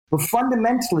But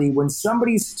fundamentally, when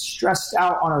somebody's stressed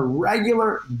out on a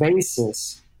regular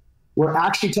basis, we're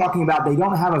actually talking about they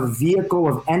don't have a vehicle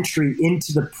of entry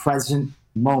into the present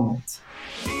moment.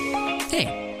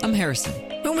 Hey, I'm Harrison.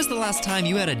 When was the last time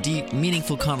you had a deep,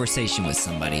 meaningful conversation with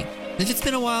somebody? If it's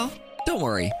been a while, don't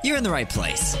worry, you're in the right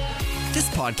place. This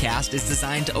podcast is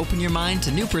designed to open your mind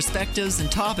to new perspectives and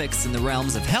topics in the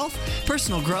realms of health,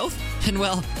 personal growth, and,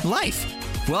 well, life.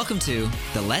 Welcome to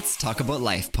the Let's Talk About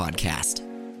Life podcast.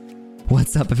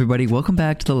 What's up, everybody? Welcome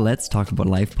back to the Let's Talk About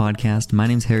Life podcast. My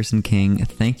name's Harrison King.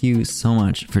 Thank you so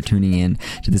much for tuning in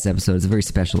to this episode. It's a very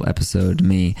special episode to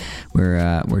me.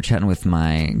 We're chatting with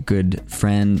my good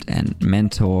friend and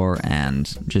mentor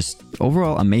and just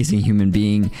overall amazing human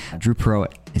being. Drew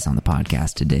Perot is on the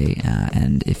podcast today.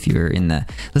 And if you're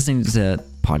listening to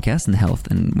podcasts in the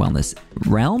health and wellness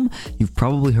realm, you've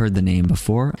probably heard the name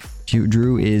before.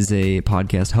 Drew is a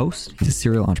podcast host. He's a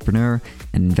serial entrepreneur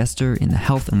and investor in the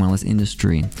health and wellness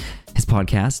industry. His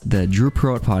podcast, the Drew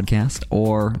Perot Podcast,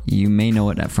 or you may know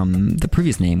it from the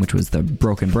previous name, which was the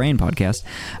Broken Brain Podcast.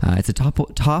 It's a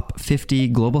top 50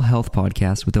 global health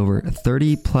podcast with over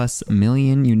 30 plus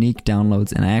million unique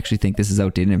downloads. And I actually think this is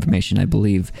outdated information. I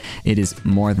believe it is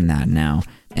more than that now.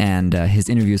 And his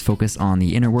interviews focus on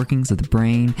the inner workings of the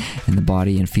brain and the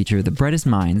body and feature the brightest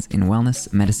minds in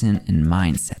wellness, medicine, and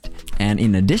mindset. And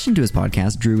in addition to his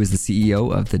podcast, Drew is the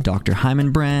CEO of the Dr.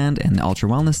 Hyman brand and the Ultra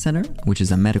Wellness Center, which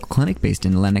is a medical clinic based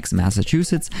in Lenox,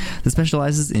 Massachusetts, that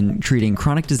specializes in treating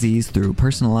chronic disease through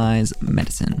personalized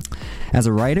medicine. As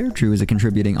a writer, Drew is a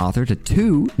contributing author to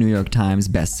 2 New York Times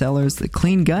bestsellers, The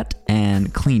Clean Gut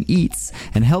and Clean Eats,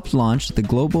 and helped launch the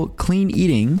global clean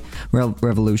eating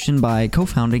revolution by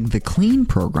co-founding the Clean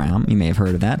program. You may have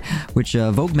heard of that, which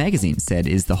Vogue magazine said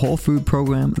is the whole food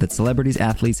program that celebrities,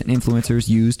 athletes, and influencers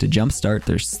use to jumpstart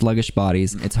their sluggish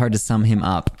bodies. It's hard to sum him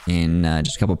up in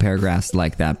just a couple paragraphs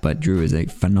like that, but Drew is a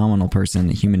phenomenal person,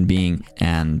 a human being,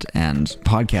 and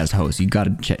podcast host. You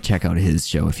got to check out his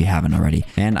show if you haven't already.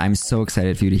 And I'm so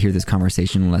excited for you to hear this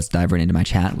conversation. Let's dive right into my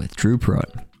chat with Drew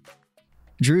Perot.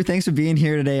 Drew, thanks for being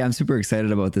here today. I'm super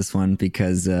excited about this one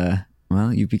because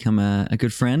well, you've become a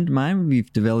good friend of mine.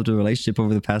 We've developed a relationship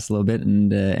over the past little bit,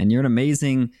 and you're an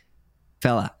amazing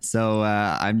fella. So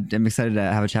I'm excited to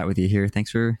have a chat with you here.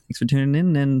 Thanks for tuning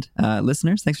in, and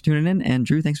listeners, thanks for tuning in. And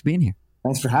Drew, thanks for being here.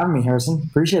 Thanks for having me, Harrison.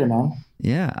 Appreciate it, man.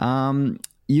 Yeah.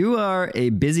 You are a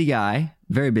busy guy,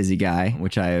 very busy guy,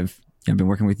 which I've been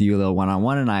working with you a little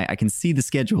one-on-one, and I can see the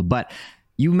schedule. But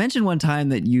you mentioned one time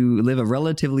that you live a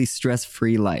relatively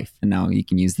stress-free life. And now you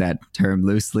can use that term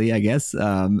loosely, I guess,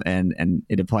 and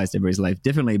it applies to everybody's life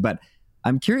differently. But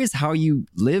I'm curious how you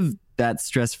live that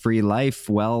stress-free life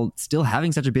while still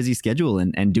having such a busy schedule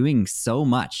and doing so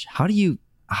much. How do you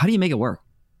make it work?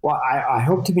 Well, I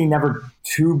hope to be never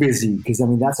too busy, because I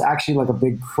mean, that's actually like a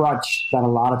big crutch that a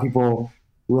lot of people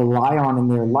rely on in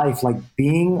their life. Like,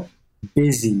 being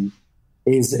busy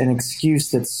is an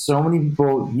excuse that so many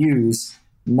people use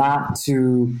not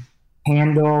to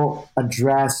handle,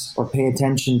 address, or pay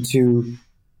attention to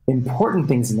important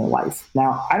things in their life.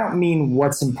 Now, I don't mean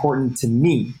what's important to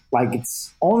me. Like,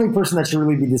 it's only person that should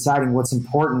really be deciding what's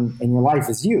important in your life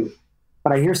is you.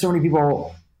 But I hear so many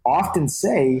people often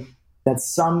say that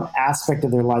some aspect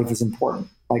of their life is important,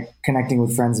 like connecting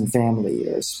with friends and family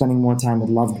or spending more time with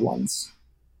loved ones.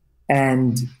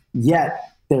 And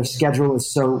yet their schedule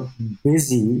is so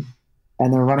busy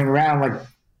and they're running around like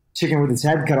chicken with its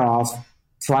head cut off,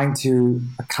 trying to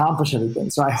accomplish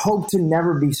everything. So I hope to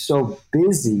never be so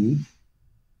busy.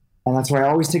 And that's why I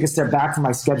always take a step back from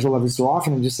my schedule every so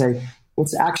often and just say,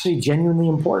 what's actually genuinely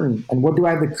important? And what do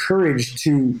I have the courage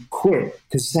to quit?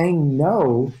 Because saying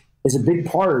no is a big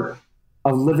part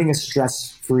of living a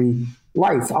stress-free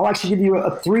life. I'll actually give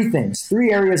you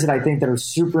 3 areas that I think that are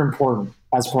super important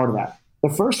as part of that. The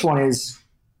first one is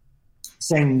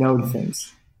saying no to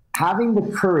things. Having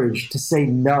the courage to say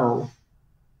no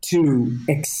to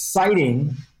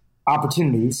exciting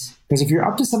opportunities, because if you're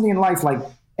up to something in life, like,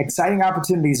 exciting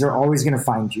opportunities are always going to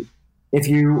find you. If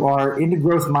you are into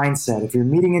growth mindset, if you're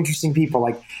meeting interesting people,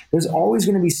 like, there's always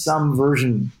going to be some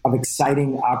version of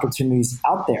exciting opportunities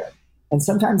out there. And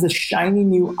sometimes the shiny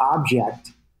new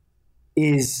object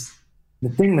is the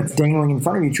thing that's dangling in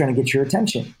front of you trying to get your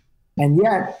attention. And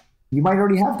yet you might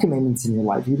already have commitments in your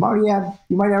life. You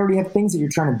might already have things that you're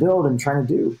trying to build and trying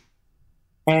to do.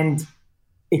 And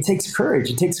it takes courage.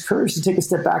 It takes courage to take a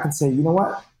step back and say, you know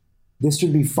what? This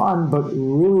would be fun, but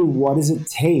really, what does it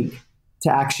take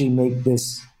to actually make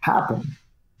this happen?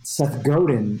 Seth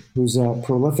Godin, who's a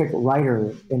prolific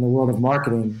writer in the world of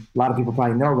marketing, a lot of people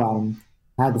probably know about him,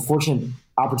 had the fortunate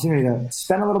opportunity to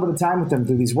spend a little bit of time with them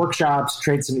through these workshops,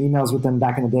 trade some emails with them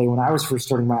back in the day when I was first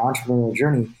starting my entrepreneurial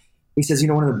journey. He says,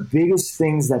 one of the biggest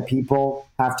things that people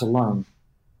have to learn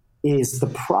is the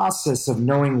process of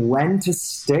knowing when to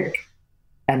stick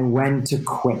and when to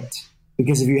quit.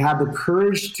 Because if you have the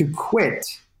courage to quit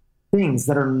things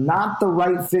that are not the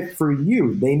right fit for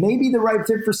you, they may be the right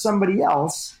fit for somebody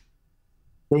else.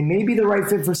 They may be the right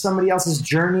fit for somebody else's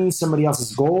journey, somebody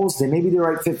else's goals. They may be the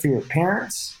right fit for your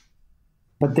parents,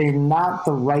 but they're not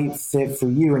the right fit for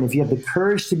you. And if you have the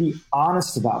courage to be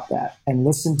honest about that and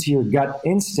listen to your gut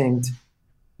instinct,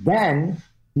 then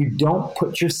you don't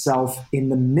put yourself in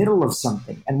the middle of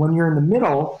something. And when you're in the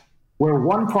middle, where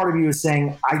one part of you is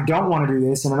saying, I don't want to do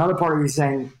this, and another part of you is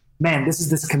saying, man, this is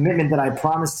this commitment that I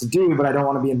promised to do, but I don't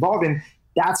want to be involved in,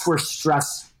 that's where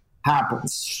stress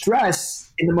happens.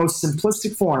 Stress, in the most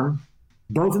simplistic form,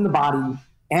 both in the body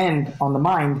and on the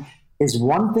mind, is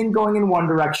one thing going in one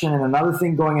direction and another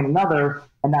thing going in another,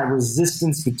 and that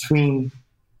resistance between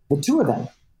the two of them.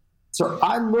 So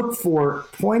I look for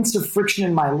points of friction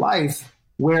in my life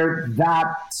where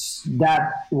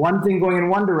that one thing going in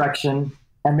one direction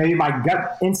and maybe my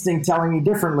gut instinct telling me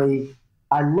differently,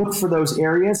 I look for those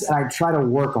areas and I try to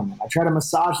work on them. I try to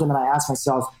massage them and I ask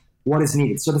myself what is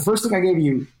needed. So the first thing I gave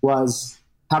you was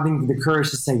having the courage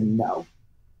to say no.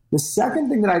 The second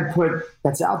thing that I put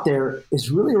that's out there is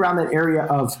really around that area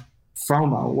of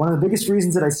FOMO. One of the biggest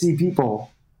reasons that I see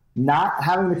people not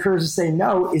having the courage to say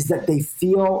no is that they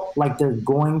feel like they're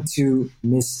going to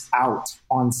miss out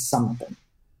on something.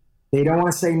 They don't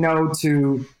want to say no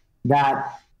to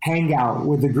that hangout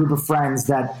with a group of friends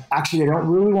that actually they don't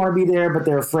really want to be there, but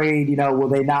they're afraid, will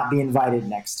they not be invited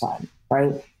next time,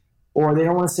 right? Or they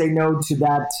don't want to say no to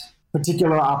that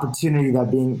particular opportunity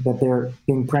that they're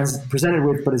being presented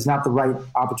with, but is not the right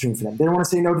opportunity for them. They don't want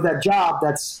to say no to that job.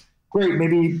 That's great.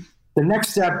 Maybe the next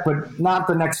step, but not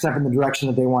the next step in the direction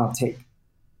that they want to take.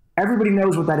 Everybody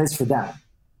knows what that is for them.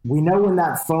 We know when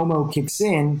that FOMO kicks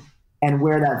in and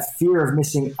where that fear of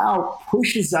missing out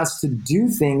pushes us to do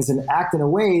things and act in a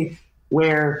way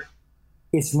where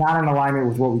it's not in alignment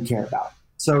with what we care about.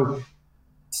 So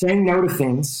saying no to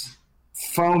things,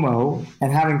 FOMO,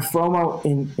 and having FOMO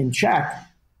in check.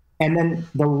 And then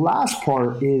the last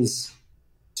part is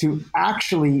to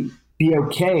actually be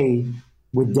okay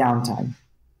with downtime,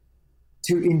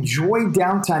 to enjoy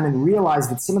downtime and realize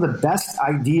that some of the best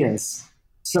ideas,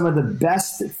 some of the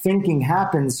best thinking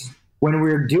happens when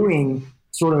we're doing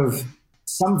sort of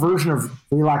some version of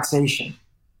relaxation,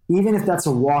 even if that's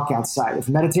a walk outside. If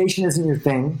meditation isn't your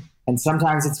thing, and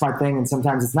sometimes it's my thing and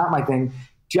sometimes it's not my thing,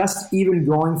 just even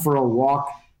going for a walk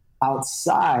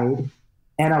outside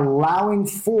and allowing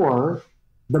for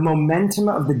the momentum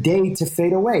of the day to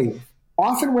fade away.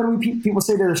 Often when people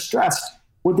say they're stressed,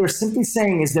 what they're simply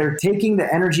saying is they're taking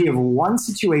the energy of one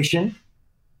situation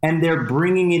and they're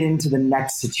bringing it into the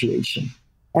next situation.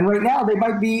 And right now they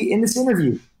might be in this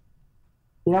interview.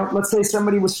 Let's say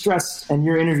somebody was stressed and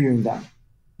you're interviewing them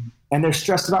and they're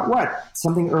stressed about what?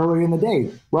 Something earlier in the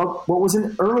day. Well, what was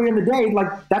earlier in the day,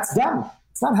 that's done.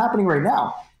 It's not happening right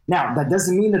now. Now, that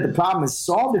doesn't mean that the problem has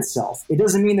solved itself. It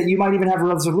doesn't mean that you might even have a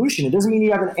resolution. It doesn't mean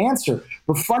you have an answer.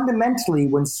 But fundamentally,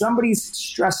 when somebody's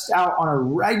stressed out on a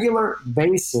regular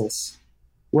basis,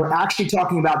 we're actually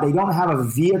talking about they don't have a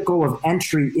vehicle of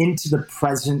entry into the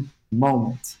present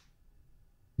moment.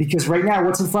 Because right now,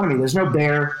 what's in front of me? There's no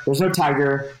bear, there's no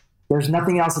tiger, there's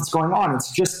nothing else that's going on.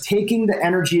 It's just taking the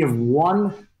energy of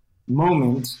one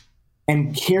moment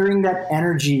and carrying that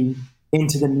energy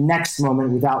into the next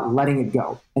moment without letting it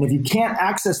go. And if you can't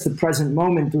access the present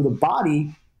moment through the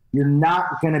body, you're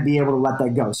not going to be able to let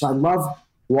that go. So I love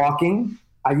walking.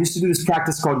 I used to do this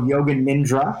practice called Yoga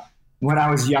Nidra when I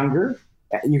was younger.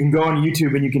 You can go on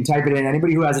YouTube and you can type it in.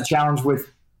 Anybody who has a challenge with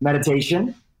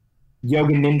meditation,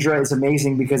 Yoga Nidra is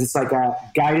amazing because it's like a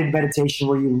guided meditation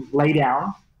where you lay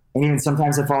down and even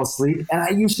sometimes I fall asleep. And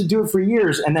I used to do it for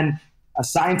years. And then a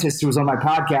scientist who was on my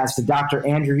podcast, Dr.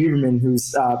 Andrew Huberman,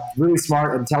 who's a really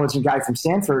smart, intelligent guy from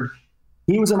Stanford,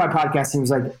 he was on my podcast and he was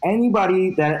like,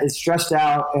 anybody that is stressed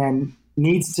out and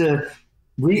needs to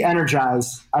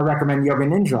re-energize, I recommend Yoga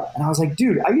Nidra. And I was like,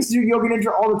 dude, I used to do Yoga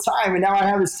Nidra all the time. And now I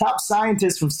have this top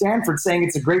scientist from Stanford saying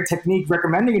it's a great technique,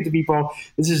 recommending it to people.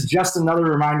 This is just another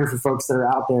reminder for folks that are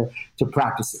out there to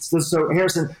practice it. So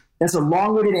Harrison, that's a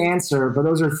long-winded answer, but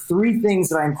those are 3 things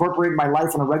that I incorporate in my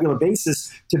life on a regular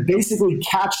basis to basically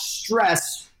catch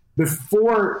stress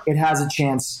before it has a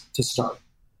chance to start.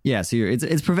 Yeah, so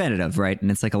it's preventative, right?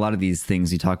 And it's like a lot of these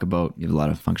things you talk about. You have a lot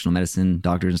of functional medicine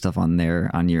doctors and stuff on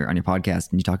there on your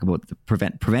podcast, and you talk about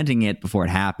preventing it before it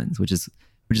happens, which is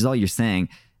all you're saying.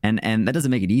 And that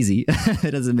doesn't make it easy.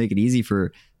 It doesn't make it easy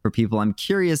for for people. I'm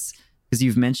curious because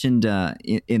you've mentioned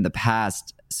in the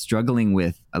past struggling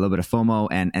with a little bit of FOMO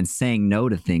and saying no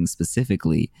to things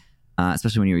specifically,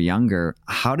 especially when you were younger.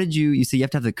 How did you say you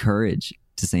have to have the courage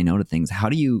to say no to things? How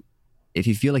do you, if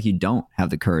you feel like you don't have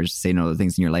the courage to say no to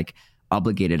things and you're like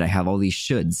obligated, I have all these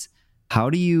shoulds, how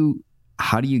do you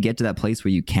get to that place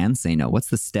where you can say no? What's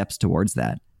the steps towards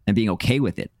that and being okay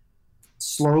with it?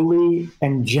 Slowly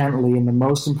and gently. And the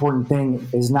most important thing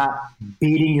is not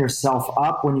beating yourself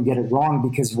up when you get it wrong,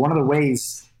 because one of the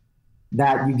ways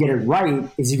that you get it right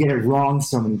is you get it wrong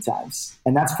so many times.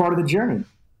 And that's part of the journey.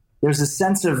 There's a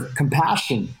sense of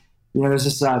compassion. There's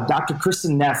this Dr.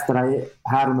 Kristen Neff that I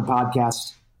had on the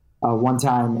podcast one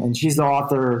time, and she's the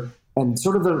author and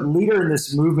sort of the leader in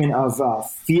this movement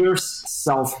of fierce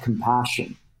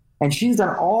self-compassion. And she's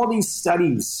done all these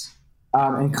studies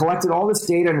and collected all this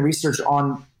data and research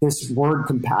on this word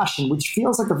compassion, which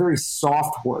feels like a very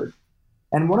soft word.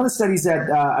 And one of the studies that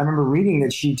I remember reading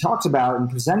that she talked about and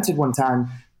presented one time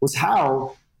was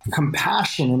how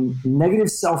compassion and negative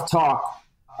self-talk,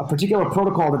 a particular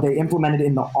protocol that they implemented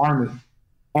in the army,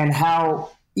 and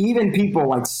how even people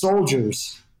like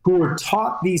soldiers who were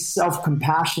taught these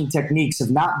self-compassion techniques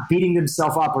of not beating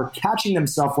themselves up or catching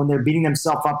themselves when they're beating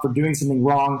themselves up for doing something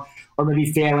wrong or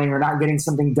maybe failing or not getting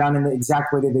something done in the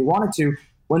exact way that they wanted to,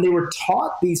 when they were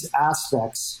taught these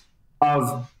aspects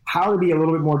of how to be a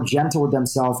little bit more gentle with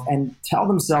themselves and tell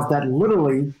themselves that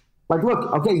literally, like,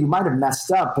 look, okay, you might have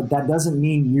messed up, but that doesn't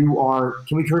mean you are,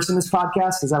 can we curse in this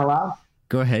podcast? Is that allowed?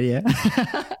 Go ahead,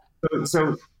 yeah.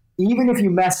 So even if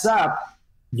you mess up,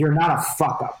 you're not a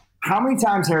fuck up. How many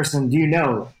times, Harrison, do you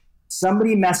know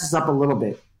somebody messes up a little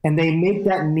bit and they make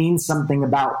that mean something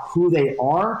about who they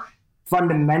are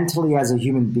fundamentally as a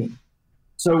human being?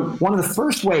 So one of the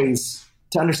first ways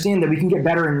to understand that we can get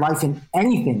better in life in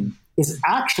anything is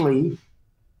actually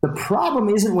the problem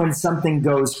isn't when something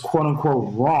goes quote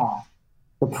unquote wrong.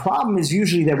 The problem is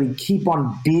usually that we keep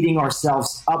on beating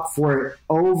ourselves up for it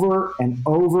over and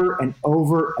over and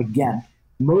over again.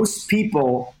 Most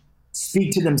people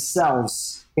speak to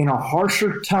themselves in a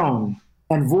harsher tone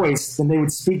and voice than they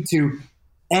would speak to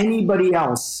anybody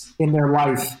else in their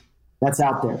life that's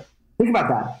out there. Think about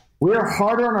that. We're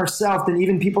harder on ourselves than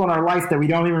even people in our life that we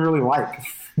don't even really like.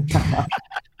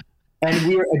 And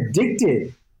we are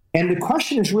addicted. And the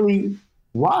question is really,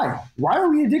 why? Why are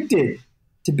we addicted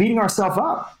to beating ourselves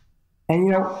up?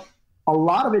 And, a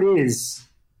lot of it is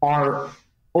our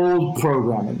old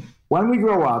programming. When we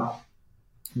grow up,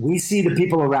 we see the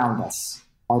people around us,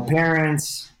 our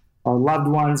parents, our loved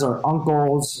ones, our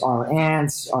uncles, our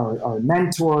aunts, our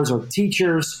mentors, our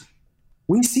teachers.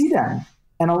 We see them.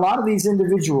 And a lot of these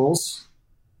individuals,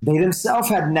 they themselves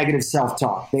had negative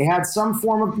self-talk. They had some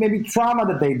form of maybe trauma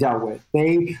that they dealt with.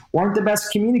 They weren't the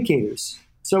best communicators.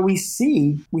 So we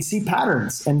see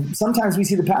patterns. And sometimes we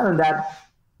see the pattern that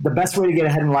the best way to get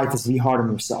ahead in life is to be hard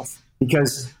on yourself.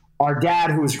 Because our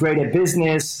dad, who was great at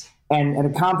business and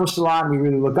accomplished a lot, and we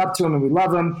really look up to him and we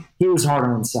love him, he was hard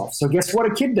on himself. So guess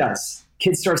what a kid does?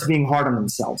 Kid starts being hard on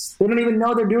themselves. They don't even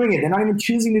know they're doing it. They're not even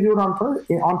choosing to do it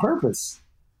on purpose.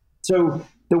 So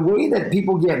the way that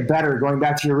people get better, going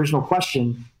back to your original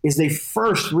question, is they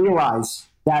first realize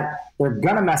that they're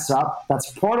going to mess up.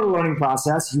 That's part of the learning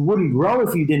process. You wouldn't grow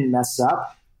if you didn't mess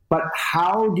up. But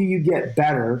how do you get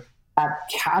better at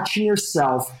catching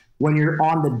yourself when you're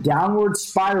on the downward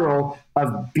spiral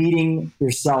of beating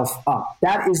yourself up?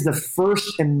 That is the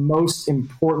first and most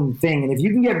important thing. And if you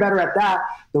can get better at that,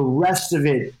 the rest of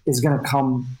it is going to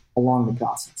come along the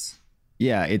process.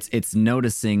 Yeah, it's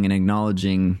noticing and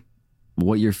acknowledging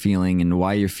what you're feeling and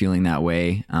why you're feeling that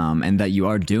way, and that you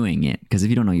are doing it. Because if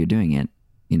you don't know you're doing it,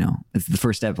 it's the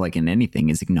first step, like in anything,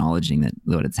 is acknowledging that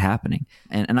it's happening.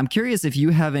 And I'm curious if you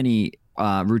have any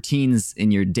routines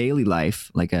in your daily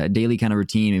life, like a daily kind of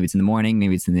routine. Maybe it's in the morning,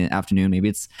 maybe it's in the afternoon, maybe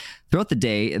it's throughout the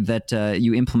day that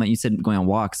you implement. You said going on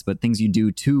walks, but things you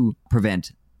do to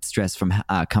prevent stress from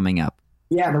coming up.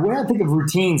 Yeah, the way I think of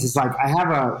routines is like I have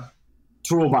a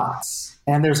toolbox,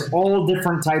 and there's all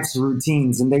different types of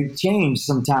routines, and they change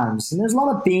sometimes. And there's a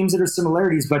lot of themes that are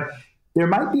similarities, but there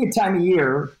might be a time of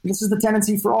year, this is the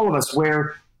tendency for all of us,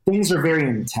 where things are very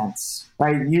intense,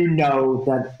 right? You know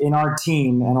that in our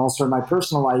team and also in my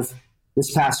personal life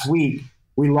this past week,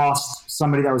 we lost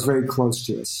somebody that was very close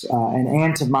to us, an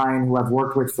aunt of mine who I've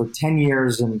worked with for 10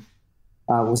 years and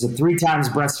was a 3 times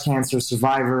breast cancer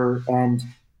survivor. And,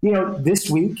 this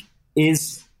week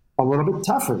is a little bit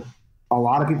tougher. A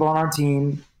lot of people on our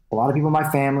team, a lot of people in my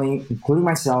family, including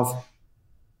myself,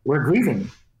 we're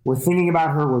grieving. We're thinking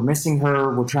about her. We're missing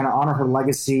her. We're trying to honor her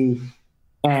legacy.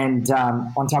 And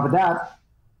on top of that,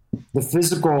 the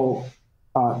physical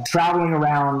traveling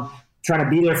around, trying to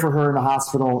be there for her in the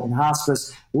hospital, in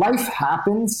hospice. Life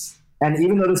happens. And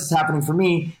even though this is happening for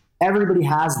me, everybody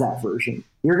has that version.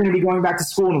 You're going to be going back to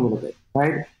school in a little bit,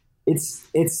 right? It's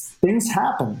things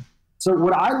happen. So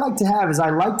what I like to have is I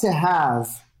like to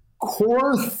have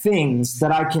core things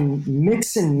that I can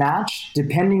mix and match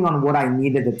depending on what I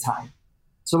need at the time.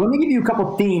 So let me give you a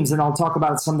couple themes and I'll talk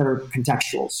about some that are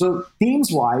contextual. So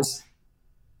themes wise,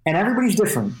 and everybody's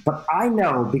different, but I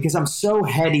know because I'm so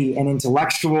heady and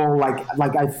intellectual,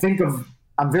 like I think of,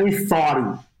 I'm very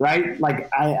thoughty, right? Like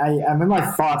I'm in my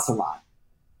thoughts a lot.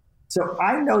 So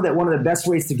I know that one of the best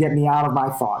ways to get me out of my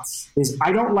thoughts is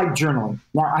I don't like journaling.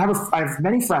 Now I have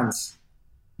many friends,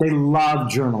 they love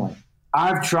journaling.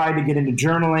 I've tried to get into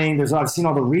journaling. I've seen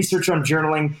all the research on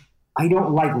journaling. I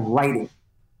don't like writing.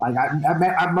 Like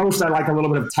at most I like a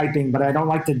little bit of typing, but I don't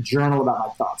like to journal about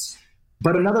my thoughts.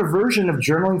 But another version of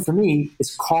journaling for me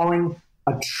is calling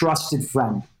a trusted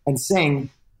friend and saying,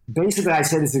 basically I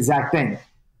say this exact thing,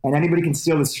 and anybody can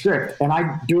steal the script, and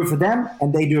I do it for them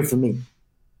and they do it for me.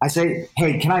 I say,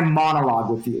 hey, can I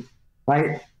monologue with you,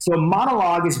 right? So a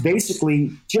monologue is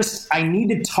basically just, I need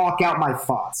to talk out my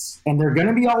thoughts, and they're going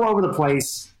to be all over the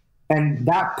place. And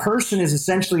that person is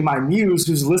essentially my muse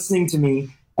who's listening to me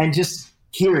and just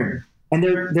hearing. And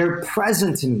they're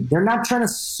present to me. They're not trying to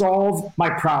solve my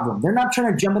problem. They're not trying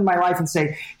to jump in my life and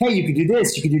say, hey, you could do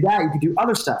this, you could do that, you could do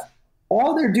other stuff.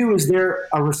 All they do is they're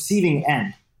a receiving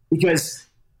end, because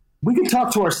we could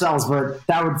talk to ourselves, but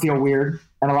that would feel weird.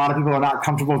 And a lot of people are not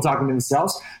comfortable talking to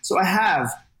themselves. So I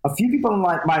have a few people in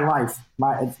my life.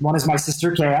 One is my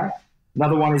sister, Kaya.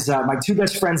 Another one is my two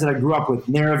best friends that I grew up with,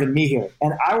 Nirav and Mihir.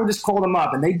 And I will just call them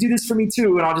up, and they do this for me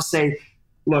too. And I'll just say,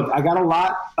 look, I got a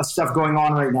lot of stuff going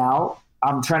on right now.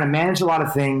 I'm trying to manage a lot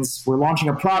of things. We're launching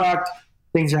a product.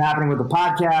 Things are happening with the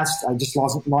podcast. I just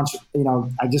lost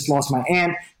my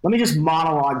aunt. Let me just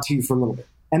monologue to you for a little bit.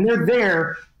 And they're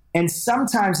there. And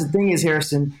sometimes the thing is,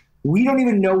 Harrison, we don't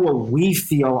even know what we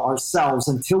feel ourselves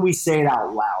until we say it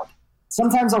out loud.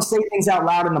 Sometimes I'll say things out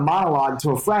loud in the monologue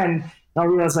to a friend, and I'll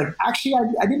realize, like, actually,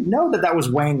 I didn't know that was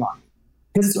weighing on me.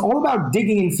 Because it's all about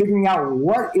digging and figuring out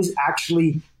what is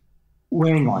actually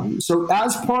weighing on you. So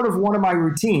as part of one of my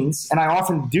routines, and I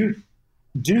often do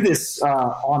this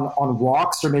on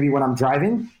walks or maybe when I'm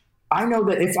driving, I know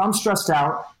that if I'm stressed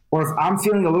out or if I'm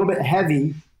feeling a little bit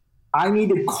heavy, I need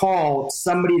to call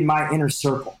somebody in my inner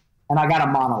circle, and I got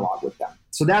a monologue with them.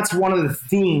 So that's one of the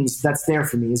themes that's there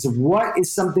for me, is what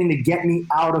is something to get me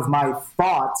out of my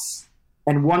thoughts.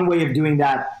 And one way of doing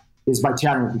that is by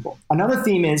chatting with people. Another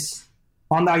theme is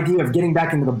on the idea of getting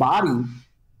back into the body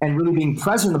and really being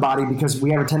present in the body, because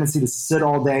we have a tendency to sit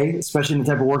all day, especially in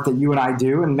the type of work that you and I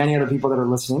do and many other people that are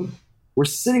listening. We're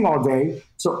sitting all day.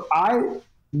 So I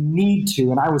need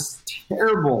to, and I was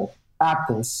terrible at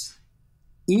this,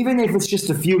 even if it's just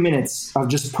a few minutes of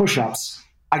just push-ups,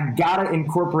 I got to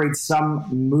incorporate some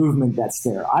movement that's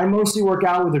there. I mostly work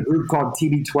out with a group called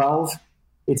TB12.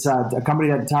 It's a company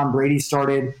that Tom Brady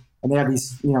started, and they have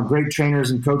these, great trainers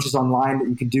and coaches online that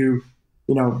you could do,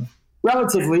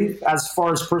 relatively, as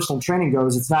far as personal training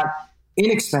goes. It's not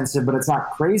inexpensive, but it's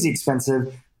not crazy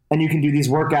expensive. And you can do these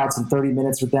workouts in 30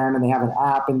 minutes with them, and they have an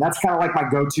app, and that's kind of like my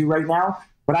go-to right now.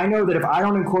 But I know that if I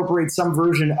don't incorporate some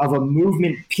version of a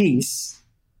movement piece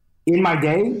in my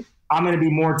day, I'm going to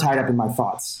be more tied up in my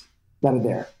thoughts that are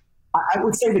there. I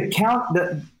would say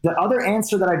the other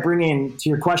answer that I bring in to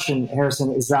your question,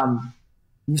 Harrison, is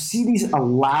you see these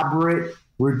elaborate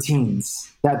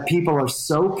routines that people are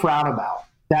so proud about,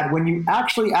 that when you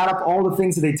actually add up all the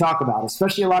things that they talk about,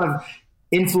 especially a lot of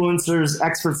influencers,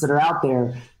 experts that are out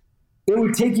there, it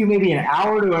would take you maybe an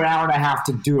hour to an hour and a half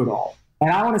to do it all. And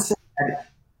I want to say that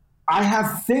I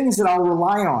have things that I'll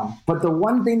rely on, but the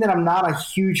one thing that I'm not a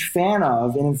huge fan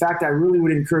of, and in fact, I really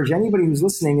would encourage anybody who's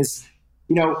listening, is,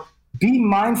 be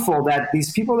mindful that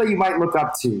these people that you might look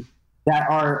up to that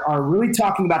are really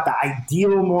talking about the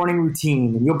ideal morning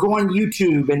routine, and you'll go on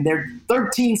YouTube and there are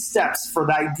 13 steps for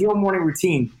the ideal morning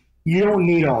routine. You don't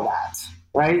need all that,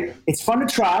 right? It's fun to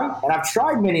try, and I've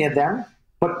tried many of them,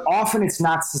 but often it's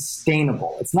not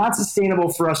sustainable. It's not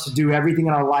sustainable for us to do everything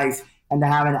in our life and to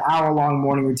have an hour-long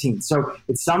morning routine. So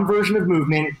it's some version of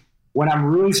movement. When I'm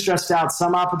really stressed out,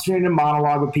 some opportunity to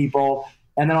monologue with people.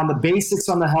 And then on the basics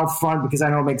on the health front, because I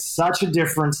know it makes such a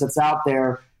difference that's out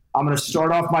there, I'm going to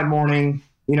start off my morning,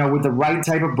 with the right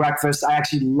type of breakfast. I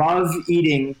actually love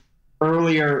eating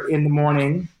earlier in the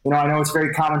morning. I know it's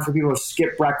very common for people to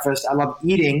skip breakfast. I love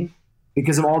eating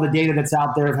because of all the data that's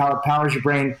out there of how it powers your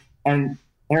brain. And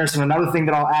Harrison, another thing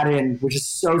that I'll add in, which is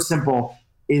so simple,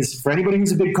 is for anybody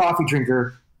who's a big coffee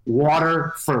drinker,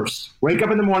 water first. Wake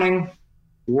up in the morning,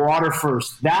 water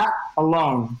first. That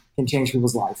alone can change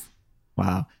people's life.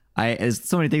 Wow. There's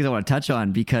so many things I want to touch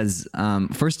on because,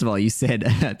 first of all, you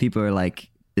said people are like,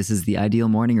 this is the ideal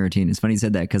morning routine. It's funny you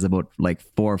said that because about like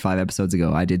 4 or 5 episodes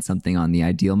ago, I did something on the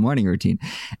ideal morning routine.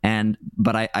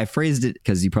 But I phrased it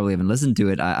because you probably haven't listened to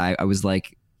it. I was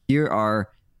like, here are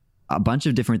a bunch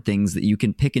of different things that you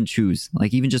can pick and choose.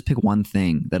 Like even just pick one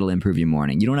thing that'll improve your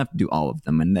morning. You don't have to do all of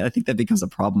them. And I think that becomes a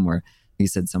problem where you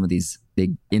said some of these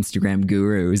big Instagram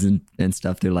gurus and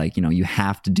stuff, they're like, you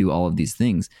have to do all of these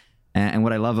things. And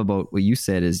what I love about what you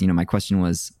said is, my question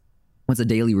was, what's a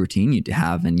daily routine you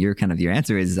have? And your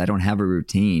answer is I don't have a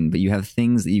routine, but you have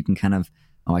things that you can kind of,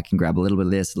 I can grab a little bit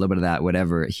of this, a little bit of that,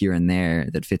 whatever, here and there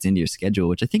that fits into your schedule,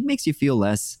 which I think makes you feel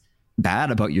less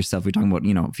bad about yourself. We're talking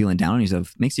about, feeling down on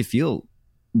yourself. Makes you feel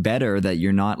better that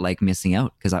you're not like missing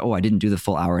out because I didn't do the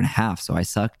full hour and a half, so I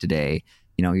suck today.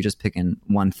 You're just picking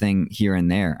one thing here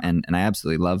and there. And I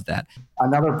absolutely love that.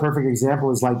 Another perfect example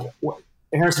is like,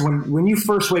 Harrison, when you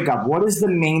first wake up, what is the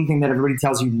main thing that everybody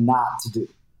tells you not to do?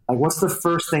 Like, what's the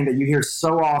first thing that you hear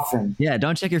so often? Yeah,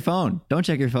 don't check your phone. Don't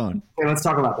check your phone. Okay, let's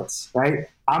talk about this, right?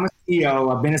 I'm a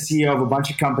CEO. I've been a CEO of a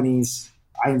bunch of companies.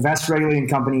 I invest regularly in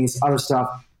companies, other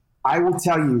stuff. I will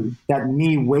tell you that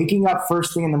me waking up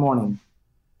first thing in the morning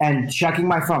and checking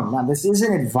my phone. Now, this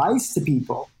isn't advice to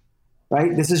people,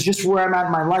 right? This is just where I'm at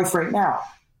in my life right now.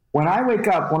 When I wake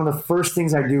up, one of the first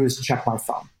things I do is check my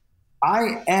phone.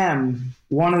 I am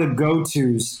one of the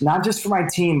go-tos, not just for my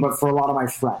team, but for a lot of my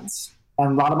friends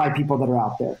and a lot of my people that are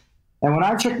out there. And when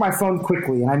I check my phone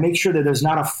quickly and I make sure that there's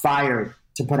not a fire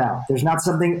to put out, there's not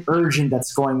something urgent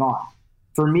that's going on.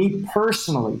 For me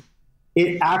personally,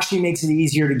 it actually makes it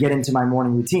easier to get into my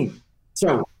morning routine.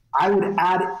 So I would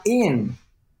add in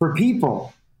for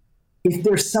people, if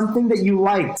there's something that you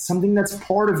like, something that's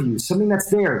part of you, something that's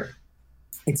there,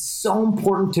 it's so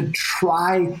important to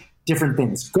try different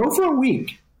things. Go for a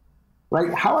week,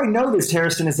 right? How I know this,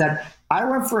 Harrison, is that I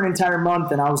went for an entire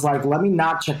month and I was like, let me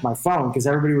not check my phone because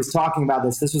everybody was talking about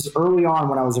this. This was early on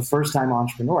when I was a first-time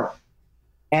entrepreneur.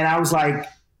 And I was like,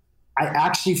 I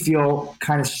actually feel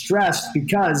kind of stressed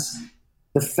because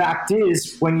the fact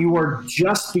is when you are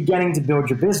just beginning to build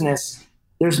your business,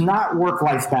 there's not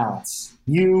work-life balance.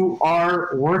 You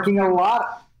are working a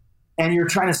lot and you're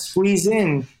trying to squeeze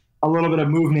in a little bit of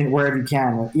movement wherever you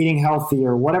can, or eating healthy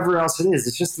or whatever else it is.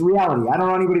 It's just the reality. I don't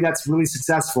know anybody that's really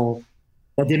successful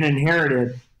that didn't inherit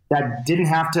it, that didn't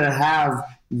have to have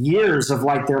years of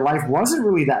like their life wasn't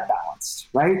really that balanced,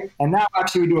 right? And now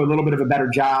actually we do a little bit of a better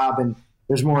job and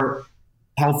there's more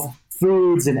health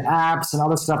foods and apps and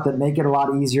other stuff that make it a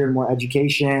lot easier and more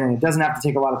education, and it doesn't have to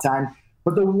take a lot of time.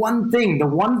 But the one thing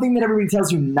that everybody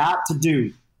tells you not to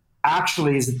do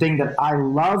actually is the thing that I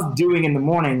love doing in the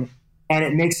morning, and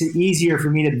it makes it easier for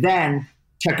me to then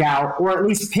check out or at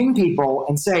least ping people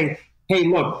and say, hey,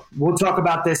 look, we'll talk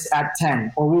about this at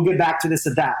 10, or we'll get back to this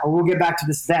at that, or we'll get back to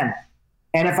this then.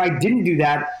 And if I didn't do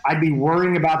that, I'd be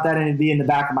worrying about that and it'd be in the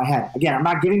back of my head. Again, I'm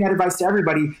not giving that advice to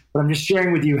everybody, but I'm just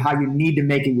sharing with you how you need to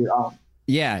make it your own.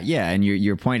 Yeah. And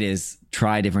your point is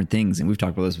try different things. And we've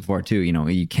talked about this before too. You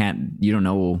don't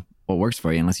know what works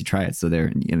for you unless you try it. So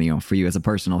there, for you as a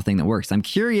personal thing that works. I'm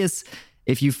curious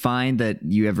if you find that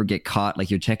you ever get caught, like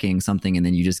you're checking something and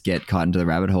then you just get caught into the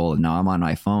rabbit hole and now I'm on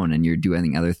my phone and you're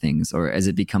doing other things, or has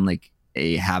it become like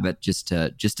a habit just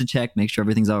to check, make sure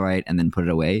everything's all right and then put it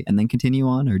away and then continue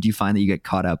on? Or do you find that you get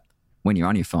caught up when you're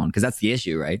on your phone? Because that's the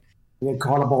issue, right? I get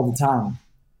caught up all the time.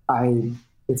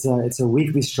 It's a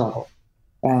weekly struggle,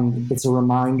 and it's a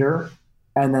reminder.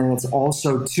 And then it's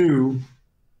also too,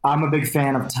 I'm a big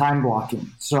fan of time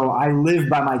blocking. So I live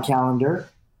by my calendar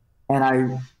and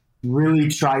I really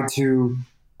try to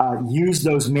use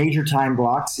those major time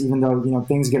blocks, even though,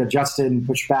 things get adjusted and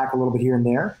pushed back a little bit here and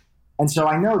there. And so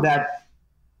I know that,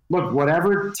 look,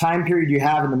 whatever time period you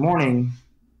have in the morning,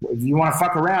 if you want to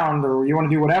fuck around or you want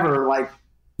to do whatever, like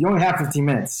you only have 15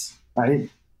 minutes, right?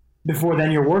 Before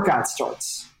then your workout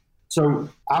starts. So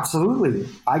absolutely,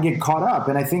 I get caught up.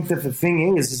 And I think that the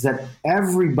thing is that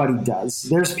everybody does.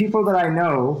 There's people that I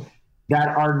know that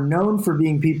are known for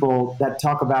being people that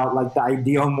talk about like the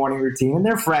ideal morning routine, and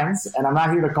they're friends. And I'm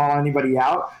not here to call anybody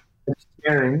out. I'm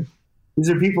sharing. These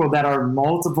are people that are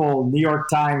multiple New York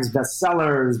Times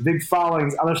bestsellers, big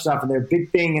followings, other stuff. And their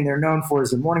big thing and they're known for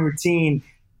is their morning routine.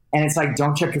 And it's like,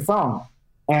 don't check your phone.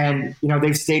 And,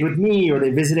 they've stayed with me or they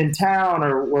visit in town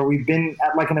or we've been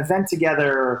at like an event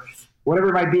together or whatever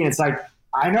it might be. And it's like,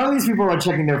 I know these people are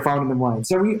checking their phone in the morning.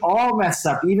 So we all mess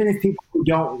up, even if people who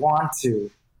don't want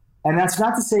to. And that's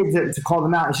not to say to call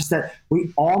them out. It's just that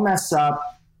we all mess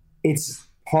up. It's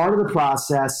part of the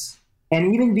process.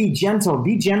 And even be gentle.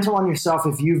 Be gentle on yourself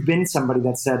if you've been somebody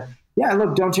that said, yeah,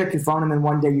 look, don't check your phone. And then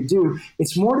one day you do.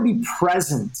 It's more to be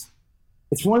present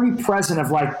It's more to be present of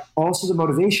like also the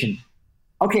motivation.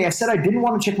 Okay, I said I didn't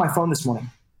want to check my phone this morning.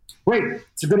 Great,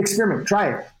 it's a good experiment.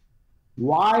 Try it.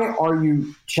 Why are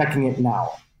you checking it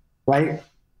now, right?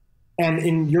 And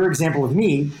in your example with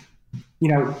me,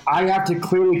 I have to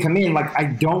clearly come in, like I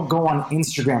don't go on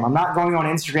Instagram. I'm not going on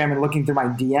Instagram and looking through my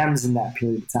DMs in that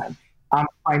period of time. I'm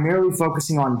primarily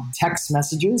focusing on text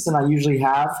messages, and I usually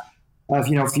have a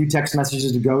few text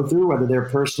messages to go through, whether they're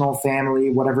personal, family,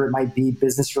 whatever it might be,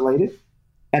 business related.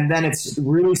 And then it's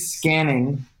really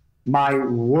scanning my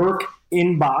work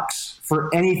inbox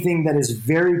for anything that is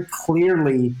very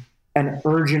clearly an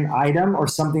urgent item or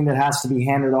something that has to be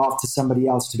handed off to somebody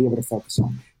else to be able to focus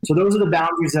on. So those are the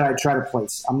boundaries that I try to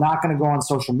place. I'm not going to go on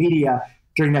social media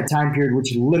during that time period,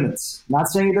 which limits. Not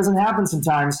saying it doesn't happen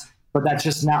sometimes, but that's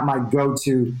just not my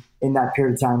go-to in that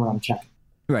period of time when I'm checking.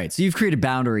 Right. So you've created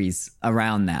boundaries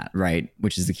around that, right?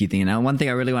 Which is the key thing. And now one thing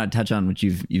I really want to touch on, which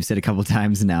you've said a couple of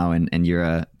times now, and you're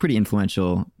a pretty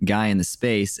influential guy in the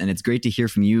space. And it's great to hear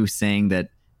from you saying that,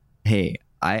 hey,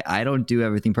 I don't do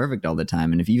everything perfect all the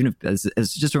time. And even if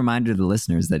it's just a reminder to the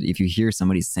listeners that if you hear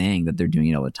somebody saying that they're doing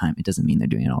it all the time, it doesn't mean they're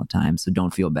doing it all the time. So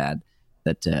don't feel bad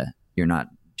that you're not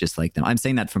just like them. I'm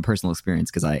saying that from personal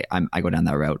experience because I go down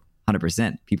that route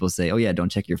 100%. People say, oh yeah, don't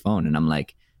check your phone. And I'm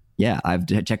like, yeah, I've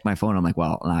checked my phone. I'm like,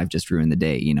 well, I've just ruined the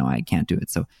day. I can't do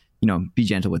it. So, be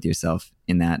gentle with yourself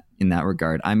in that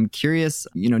regard. I'm curious,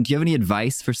 do you have any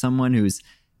advice for someone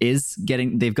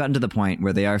they've gotten to the point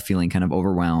where they are feeling kind of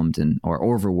overwhelmed or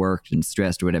overworked and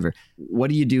stressed or whatever?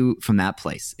 What do you do from that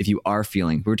place? If you are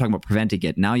feeling, we were talking about preventing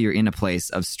it. Now you're in a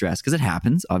place of stress because it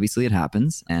happens. Obviously it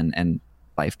happens and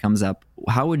life comes up.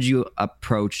 How would you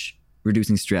approach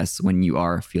reducing stress when you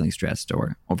are feeling stressed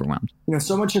or overwhelmed?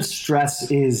 So much of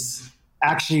stress is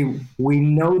actually, we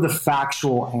know the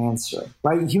factual answer,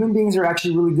 right? Human beings are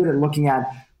actually really good at looking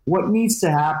at what needs to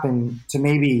happen to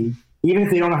maybe, even if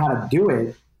they don't know how to do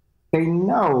it, they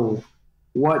know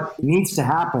what needs to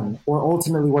happen or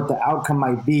ultimately what the outcome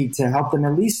might be to help them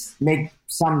at least make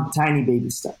some tiny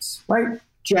baby steps, right?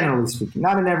 Generally speaking,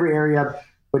 not in every area,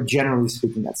 but generally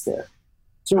speaking, that's there.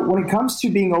 So when it comes to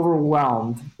being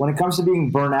overwhelmed, when it comes to being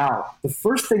burnt out, the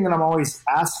first thing that I'm always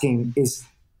asking is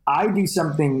I do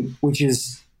something which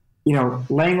is,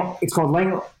 laying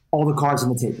all the cards on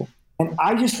the table. And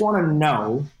I just want to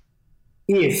know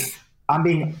if I'm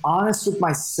being honest with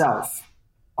myself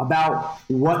about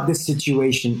what the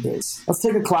situation is. Let's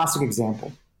take a classic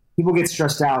example. People get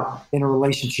stressed out in a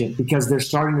relationship because they're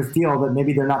starting to feel that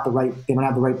maybe they don't have the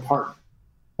right partner,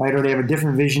 right? Or they have a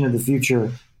different vision of the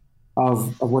future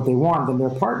of what they want than their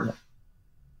partner.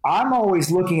 I'm always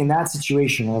looking in that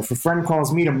situation, or if a friend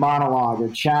calls me to monologue or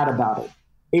chat about it,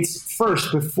 it's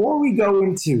first, before we go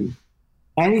into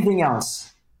anything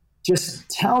else, just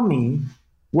tell me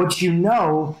what you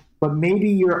know, but maybe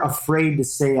you're afraid to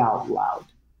say out loud.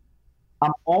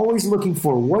 I'm always looking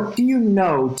for, what do you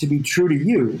know to be true to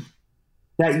you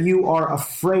that you are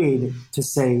afraid to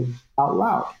say out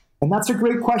loud? And that's a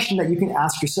great question that you can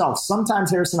ask yourself. Sometimes,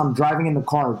 Harrison, I'm driving in the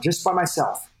car just by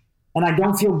myself and I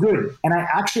don't feel good. And I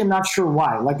actually am not sure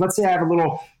why. Like, let's say I have a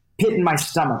little pit in my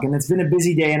stomach and it's been a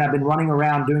busy day and I've been running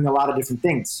around doing a lot of different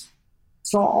things.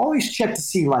 So I'll always check to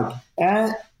see, like,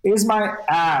 is my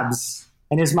abs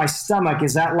and is my stomach,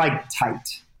 is that like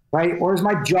tight, right? Or is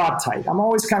my jaw tight? I'm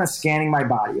always kind of scanning my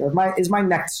body. Or is my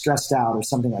neck stressed out or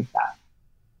something like that?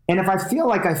 And if I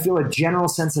feel a general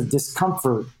sense of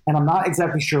discomfort and I'm not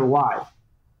exactly sure why,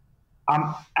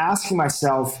 I'm asking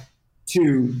myself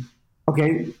to,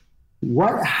 okay,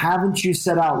 what haven't you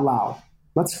said out loud?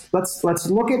 Let's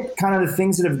look at kind of the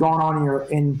things that have gone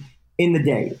on in the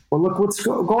day, or look what's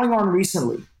going on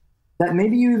recently that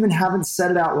maybe you even haven't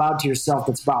said it out loud to yourself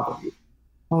that's bothered you.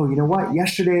 Oh, you know what?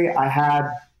 Yesterday I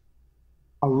had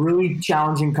a really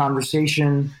challenging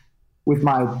conversation with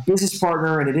my business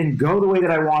partner and it didn't go the way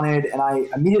that I wanted. And I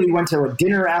immediately went to a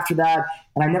dinner after that.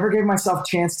 And I never gave myself a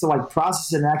chance to like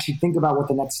process it and actually think about what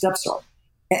the next steps are.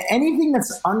 Anything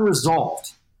that's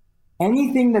unresolved,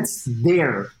 anything that's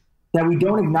there that we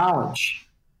don't acknowledge,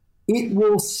 it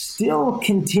will still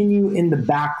continue in the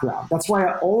background. That's why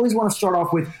I always want to start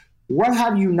off with, what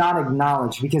have you not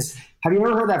acknowledged? Because have you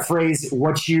ever heard that phrase,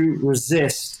 what you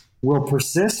resist will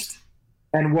persist?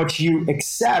 And what you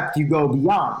accept, you go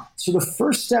beyond. So the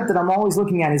first step that I'm always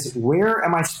looking at is, where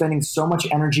am I spending so much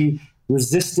energy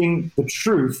resisting the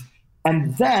truth?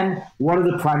 And then what are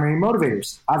the primary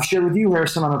motivators? I've shared with you,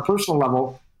 Harrison, on a personal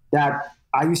level, that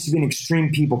I used to be an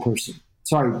extreme people pleaser.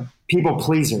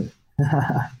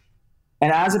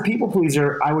 And as a people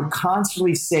pleaser, I would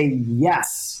constantly say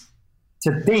yes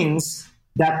to things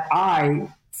that I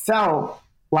felt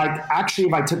like, actually,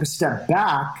 if I took a step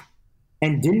back,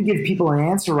 and didn't give people an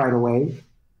answer right away,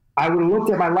 I would have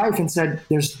looked at my life and said,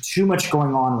 there's too much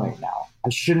going on right now. I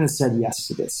shouldn't have said yes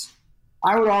to this.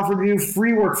 I would offer to do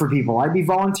free work for people. I'd be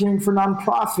volunteering for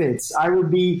nonprofits. I would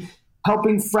be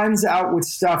helping friends out with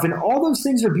stuff. And all those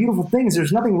things are beautiful things.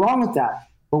 There's nothing wrong with that.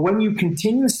 But when you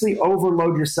continuously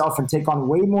overload yourself and take on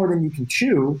way more than you can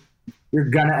chew, you're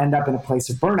going to end up in a place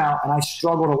of burnout. And I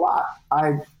struggled a lot.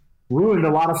 I ruined a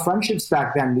lot of friendships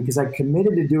back then because I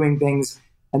committed to doing things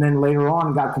and then later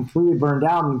on got completely burned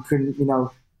out and couldn't,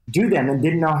 do them and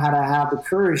didn't know how to have the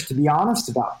courage to be honest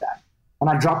about that. And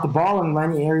I dropped the ball in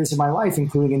many areas of my life,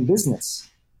 including in business.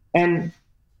 And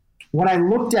when I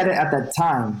looked at it at that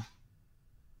time,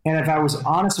 and if I was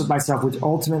honest with myself, which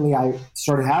ultimately I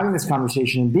started having this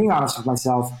conversation and being honest with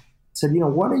myself, said,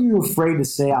 what are you afraid to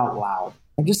say out loud?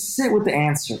 And just sit with the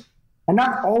answer. And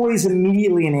not always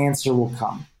immediately an answer will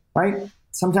come, right?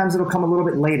 Sometimes it'll come a little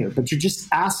bit later, but you're just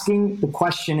asking the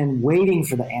question and waiting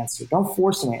for the answer. Don't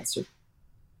force an answer.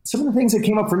 Some of the things that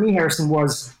came up for me, Harrison,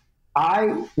 was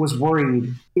I was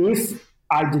worried if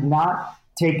I did not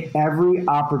take every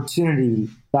opportunity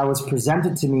that was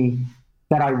presented to me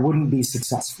that I wouldn't be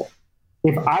successful.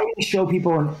 If I didn't show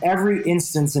people in every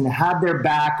instance and had their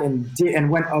back and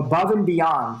went above and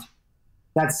beyond,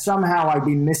 that somehow I'd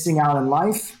be missing out in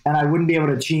life and I wouldn't be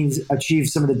able to achieve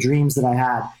some of the dreams that I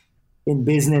had in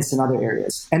business and other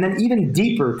areas. And then even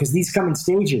deeper, because these come in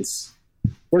stages,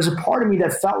 there's a part of me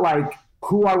that felt like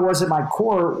who I was at my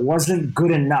core wasn't good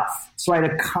enough. So I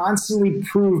had to constantly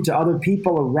prove to other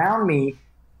people around me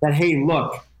that, hey,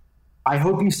 look, I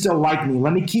hope you still like me.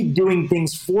 Let me keep doing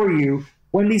things for you.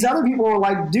 When these other people were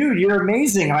like, dude, you're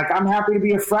amazing. Like, I'm happy to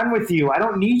be a friend with you. I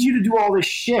don't need you to do all this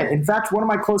shit. In fact, one of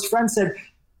my close friends said,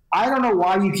 I don't know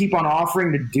why you keep on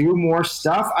offering to do more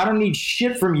stuff. I don't need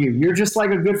shit from you. You're just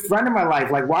like a good friend in my life.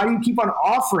 Like, why do you keep on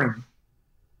offering?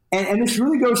 And this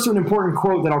really goes to an important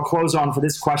quote that I'll close on for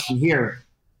this question here.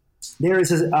 There is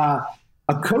a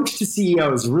coach to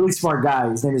CEOs, a really smart guy.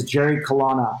 His name is Jerry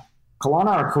Colonna.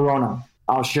 Colonna or Corona?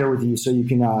 I'll share with you so you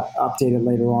can update it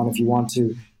later on if you want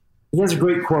to. He has a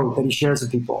great quote that he shares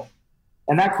with people.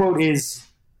 And that quote is,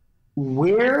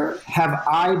 where have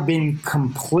I been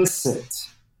complicit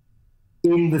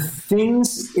in the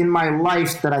things in my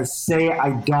life that I say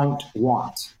I don't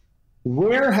want?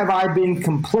 Where have I been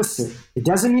complicit? It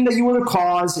doesn't mean that you were the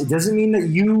cause. It doesn't mean that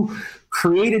you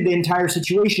created the entire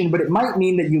situation, but it might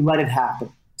mean that you let it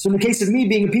happen. So in the case of me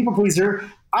being a people pleaser,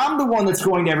 I'm the one that's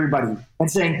going to everybody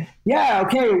and saying, yeah,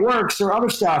 okay, it works, or other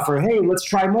stuff, or hey, let's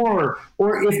try more.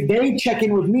 Or if they check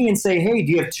in with me and say, hey,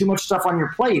 do you have too much stuff on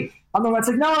your plate? I'm the one that's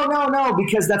like, no,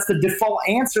 because that's the default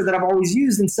answer that I've always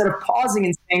used instead of pausing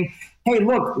and saying, hey,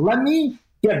 look, let me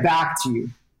get back to you.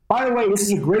 By the way, this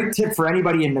is a great tip for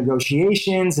anybody in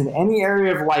negotiations in any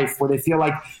area of life where they feel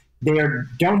like they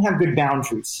don't have good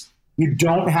boundaries. You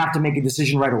don't have to make a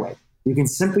decision right away. You can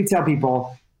simply tell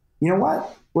people, you know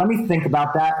what? Let me think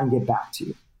about that and get back to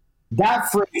you. That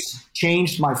phrase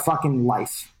changed my fucking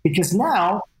life because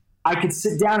now I could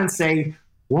sit down and say,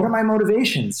 what are my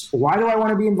motivations? Why do I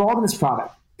want to be involved in this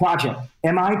project?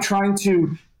 Am I trying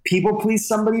to people please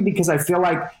somebody because I feel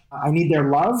like I need their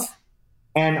love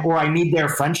or I need their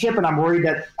friendship and I'm worried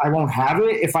that I won't have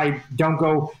it if I don't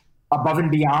go above and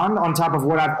beyond on top of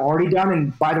what I've already done?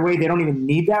 And by the way, they don't even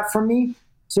need that from me.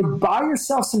 So buy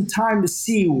yourself some time to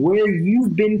see where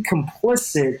you've been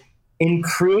complicit in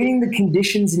creating the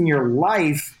conditions in your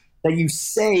life that you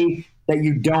say that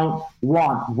you don't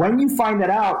want. When you find that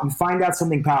out, you find out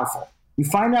something powerful. You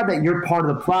find out that you're part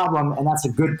of the problem, and that's a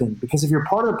good thing. Because if you're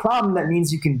part of the problem, that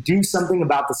means you can do something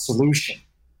about the solution.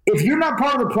 If you're not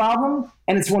part of the problem,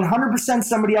 and it's 100%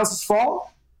 somebody else's fault,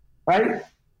 right?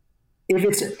 If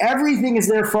it's everything is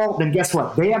their fault, then guess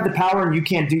what? They have the power, and you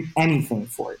can't do anything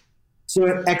for it. So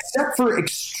except for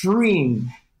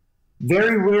extreme,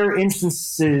 very rare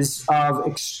instances of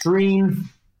extreme,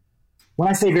 when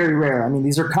I say very rare, I mean,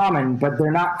 these are common, but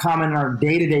they're not common in our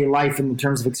day-to-day life in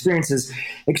terms of experiences,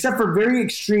 except for very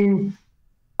extreme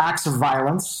acts of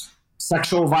violence,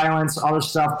 sexual violence, other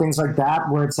stuff, things like that,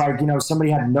 where it's like,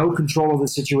 somebody had no control of the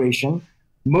situation.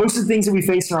 Most of the things that we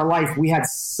face in our life, we had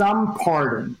some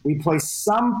part in. We play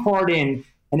some part in,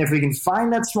 and if we can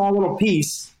find that small little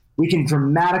piece, we can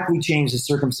dramatically change the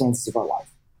circumstances of our life.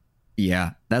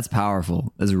 Yeah, that's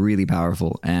powerful. That's really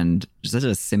powerful. And such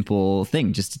a simple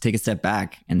thing, just to take a step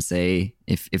back and say,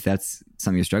 if that's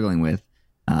something you're struggling with,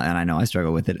 and I know I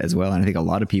struggle with it as well. And I think a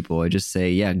lot of people would just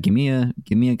say, yeah, give me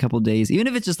a couple of days, even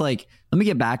if it's just like, let me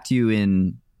get back to you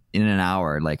in an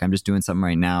hour. Like I'm just doing something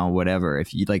right now, whatever.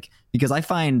 If you like, because I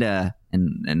find,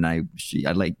 and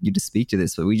I'd like you to speak to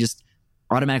this, but we just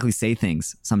automatically say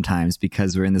things sometimes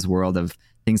because we're in this world of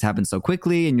things happen so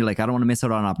quickly and you're like, I don't want to miss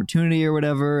out on an opportunity or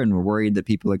whatever. And we're worried that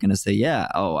people are going to say, yeah,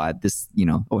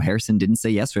 Harrison didn't say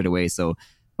yes right away. So,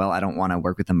 well, I don't want to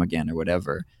work with him again or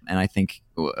whatever. And I think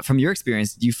from your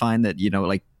experience, do you find that,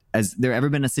 has there ever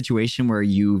been a situation where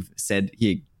you've said,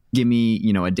 hey, give me,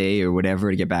 a day or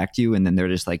whatever to get back to you, and then they're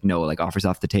just like, no, like offers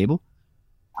off the table?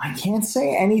 I can't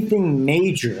say anything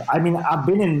major. I mean, I've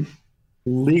been in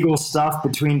legal stuff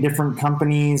between different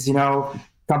companies,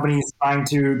 companies trying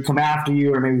to come after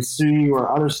you or maybe sue you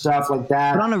or other stuff like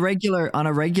that. But on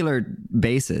a regular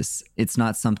basis, it's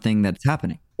not something that's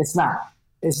happening. It's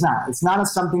not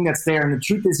something that's there. And the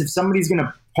truth is, if somebody's going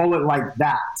to pull it like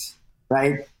that,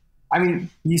 right? I mean,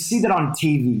 you see that on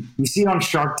TV, you see it on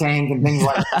Shark Tank and things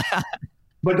like that,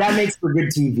 but that makes for good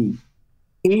TV.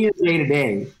 In your day to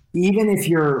day, even if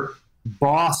your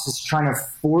boss is trying to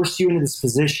force you into this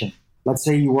position, let's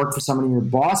say you work for somebody and your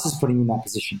boss is putting you in that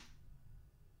position.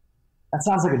 That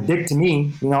sounds like a dick to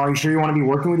me. Are you sure you want to be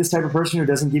working with this type of person who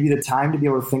doesn't give you the time to be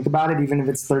able to think about it, even if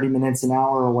it's 30 minutes, an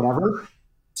hour or whatever?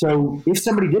 So if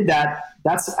somebody did that,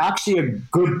 that's actually a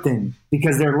good thing,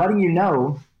 because they're letting you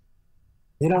know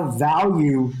they don't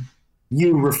value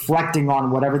you reflecting on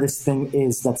whatever this thing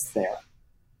is that's there,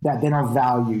 that they don't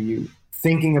value you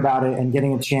thinking about it and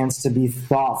getting a chance to be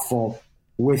thoughtful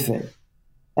with it.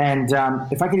 And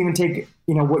if I could even take,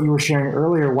 what you were sharing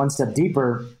earlier, one step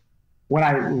deeper, when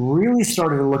I really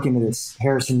started to look into this,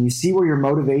 Harrison, you see where your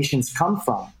motivations come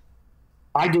from.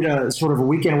 I did a sort of a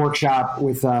weekend workshop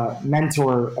with a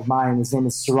mentor of mine. His name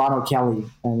is Serrano Kelly,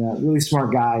 and a really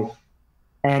smart guy.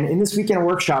 And in this weekend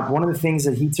workshop, one of the things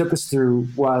that he took us through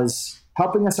was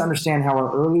helping us understand how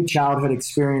our early childhood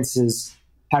experiences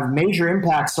have major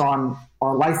impacts on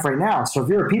our life right now. So if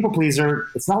you're a people pleaser,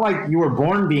 it's not like you were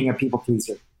born being a people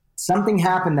pleaser. Something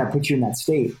happened that put you in that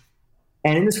state.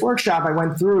 And in this workshop, I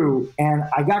went through and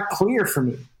I got clear for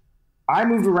me. I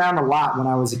moved around a lot when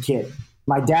I was a kid.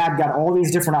 My dad got all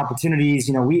these different opportunities.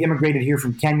 We immigrated here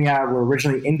from Kenya. We're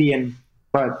originally Indian,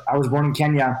 but I was born in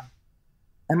Kenya.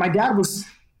 And my dad was,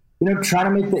 trying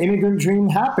to make the immigrant dream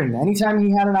happen. Anytime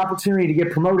he had an opportunity to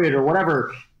get promoted or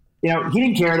whatever, he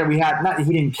didn't care that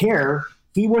he didn't care.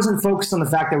 He wasn't focused on the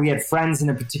fact that we had friends in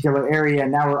a particular area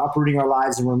and now we're uprooting our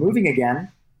lives and we're moving again.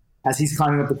 As he's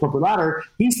climbing up the corporate ladder,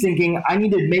 he's thinking, I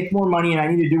need to make more money and I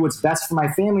need to do what's best for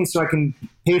my family so I can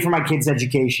pay for my kids'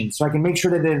 education, so I can make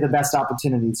sure that they have the best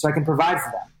opportunities, so I can provide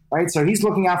for them, right? So he's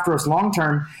looking after us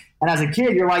long-term. And as a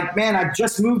kid, you're like, man, I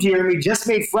just moved here and we just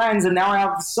made friends and now I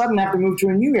all of a sudden have to move to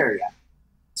a new area.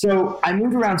 So I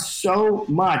moved around so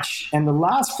much. And the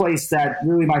last place that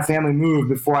really my family moved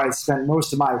before I spent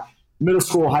most of my middle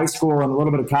school, high school, and a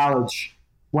little bit of college,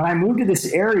 when I moved to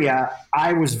this area,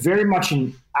 I was very much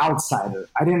an outsider.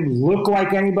 I didn't look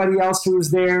like anybody else who was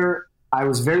there. I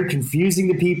was very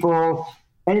confusing to people.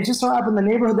 And it just so happened the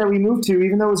neighborhood that we moved to,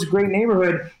 even though it was a great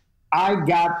neighborhood, I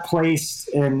got placed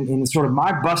in sort of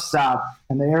my bus stop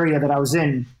in the area that I was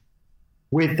in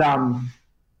with,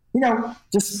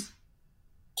 just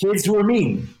kids who are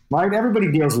mean, right?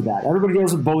 Everybody deals with that. Everybody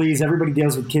deals with bullies. Everybody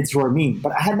deals with kids who are mean.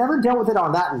 But I had never dealt with it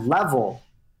on that level.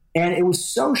 And it was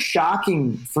so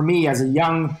shocking for me as a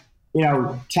young,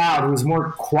 child who was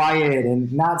more quiet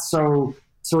and not so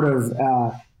sort of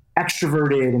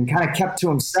extroverted and kind of kept to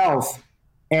himself.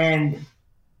 And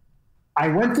I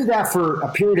went through that for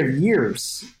a period of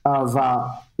years of,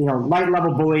 light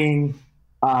level bullying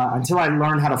until I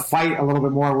learned how to fight a little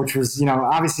bit more, which was,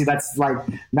 obviously that's like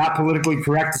not politically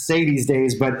correct to say these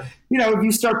days. But, if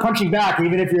you start punching back,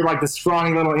 even if you're like the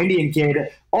scrawny little Indian kid,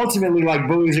 ultimately like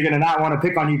bullies are going to not want to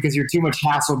pick on you because you're too much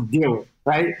hassle to deal with,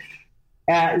 right?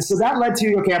 So that led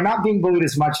to, okay, I'm not being bullied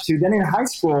as much too. Then in high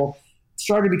school,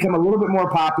 started to become a little bit more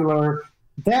popular,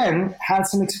 then had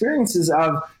some experiences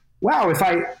of, wow, if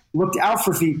I looked out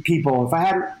for people, if I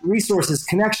had resources,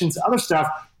 connections, other stuff,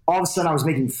 all of a sudden I was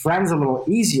making friends a little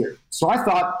easier. So I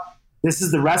thought this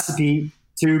is the recipe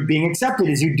to being accepted,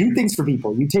 is you do things for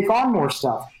people. You take on more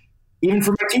stuff. Even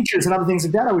for my teachers and other things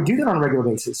like that, I would do that on a regular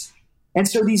basis. And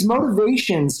so these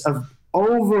motivations of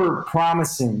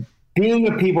over-promising, being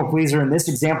a people pleaser in this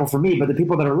example for me, but the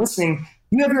people that are listening,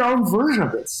 you have your own version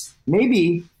of this.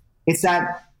 Maybe it's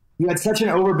that you had such an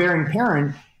overbearing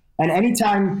parent, and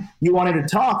anytime you wanted to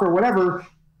talk or whatever,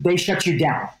 they shut you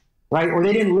down, right? Or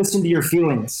they didn't listen to your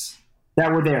feelings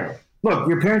that were there. Look,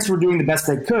 your parents were doing the best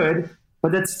they could,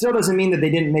 but that still doesn't mean that they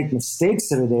didn't make mistakes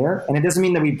that are there. And it doesn't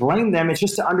mean that we blame them. It's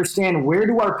just to understand, where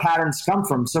do our patterns come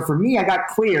from? So for me, I got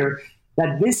clear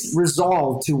that this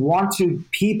resolve to want to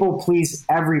people please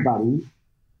everybody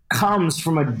comes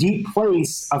from a deep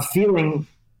place of feeling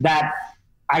that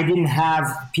I didn't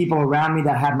have people around me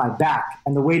that had my back.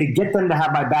 And the way to get them to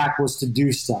have my back was to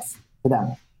do stuff. for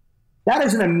them. That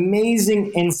is an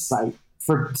amazing insight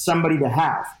for somebody to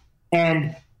have.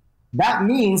 And that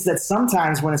means that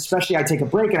sometimes when especially I take a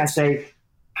break and I say,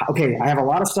 okay, I have a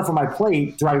lot of stuff on my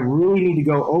plate. Do I really need to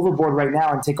go overboard right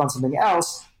now and take on something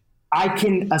else? I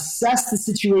can assess the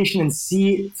situation and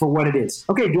see it for what it is.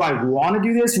 Okay, do I want to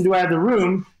do this and do I have the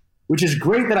room, which is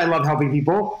great that I love helping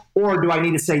people, or do I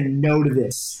need to say no to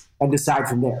this and decide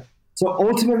from there? So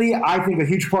ultimately, I think a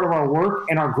huge part of our work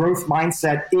and our growth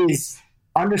mindset is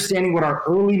understanding what our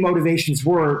early motivations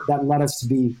were that led us to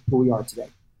be who we are today.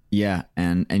 Yeah.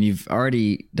 And you've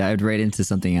already dived right into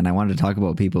something, and I wanted to talk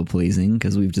about people pleasing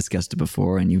because we've discussed it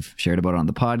before and you've shared about it on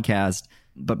the podcast.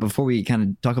 But before we kind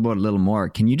of talk about it a little more,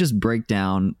 can you just break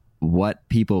down what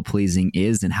people pleasing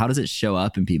is and how does it show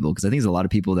up in people? Because I think there's a lot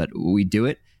of people that we do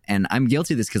it, and I'm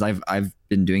guilty of this because I've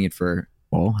been doing it for,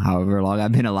 well, however long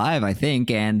I've been alive, I think.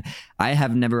 And I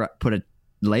have never put a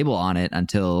label on it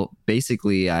until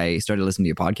basically I started listening to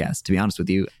your podcast, to be honest with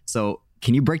you. So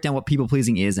can you break down what people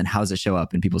pleasing is and how does it show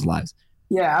up in people's lives?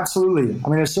 Yeah, absolutely. I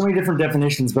mean, there's so many different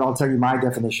definitions, but I'll tell you my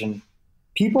definition.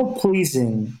 People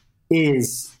pleasing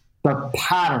is the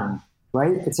pattern,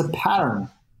 right? It's a pattern.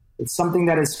 It's something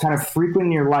that is kind of frequent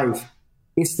in your life.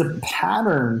 It's the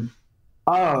pattern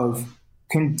of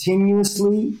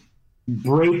continuously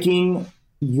breaking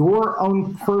your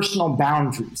own personal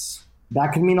boundaries.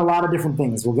 That can mean a lot of different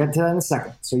things. We'll get to that in a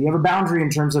second. So you have a boundary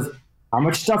in terms of how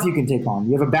much stuff you can take on.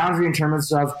 You have a boundary in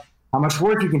terms of how much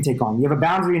work you can take on. You have a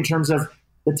boundary in terms of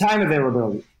the time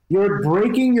availability. You're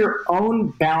breaking your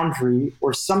own boundary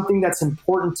or something that's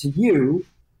important to you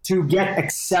to get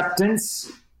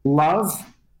acceptance, love,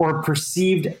 or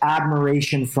perceived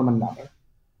admiration from another,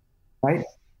 right?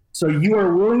 So you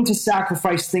are willing to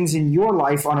sacrifice things in your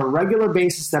life on a regular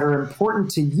basis that are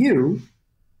important to you.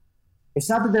 It's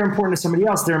not that they're important to somebody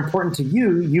else. They're important to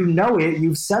you. You know it.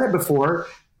 You've said it before,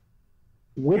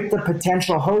 with the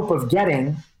potential hope of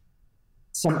getting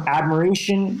some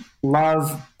admiration,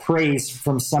 love, praise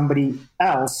from somebody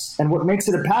else. And what makes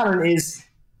it a pattern is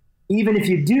even if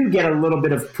you do get a little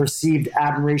bit of perceived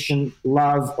admiration,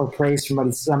 love, or praise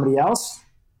from somebody else,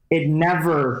 it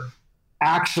never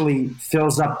actually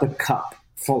fills up the cup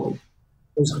fully.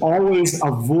 There's always a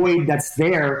void that's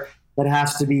there that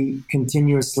has to be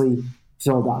continuously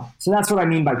filled up. So that's what I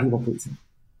mean by people pleasing.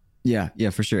 Yeah,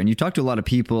 for sure. And you talk to a lot of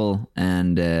people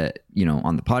and,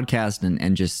 on the podcast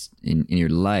and just in your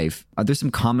life. Are there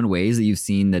some common ways that you've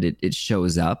seen that it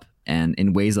shows up and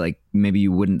in ways like maybe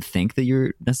you wouldn't think that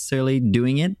you're necessarily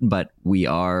doing it, but we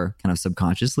are kind of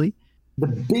subconsciously? The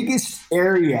biggest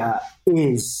area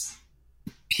is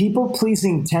people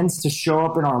pleasing tends to show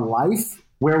up in our life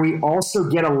where we also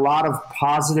get a lot of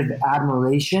positive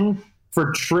admiration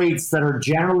for traits that are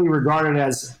generally regarded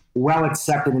as well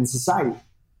accepted in society.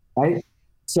 Right?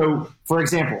 So, for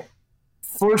example,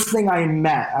 first thing I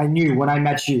knew when I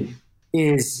met you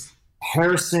is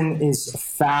Harrison is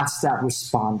fast at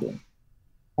responding.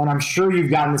 And I'm sure you've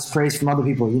gotten this praise from other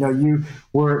people. You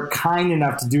were kind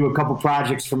enough to do a couple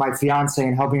projects for my fiance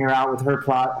and helping her out with her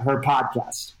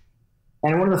podcast.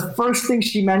 And one of the first things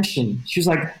she mentioned, she was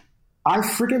like, I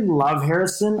freaking love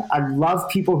Harrison. I love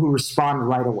people who respond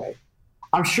right away.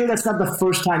 I'm sure that's not the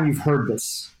first time you've heard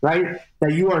this, right?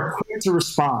 That you are quick to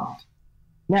respond.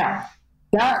 Now,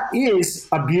 that is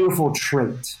a beautiful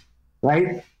trait,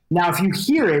 right? Now, if you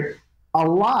hear it a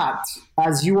lot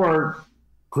as you are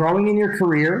growing in your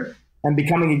career and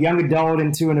becoming a young adult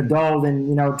into an adult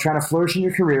and, trying to flourish in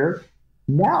your career,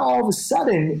 now all of a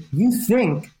sudden you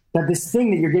think that this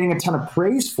thing that you're getting a ton of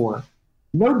praise for,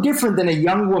 no different than a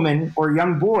young woman or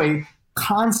young boy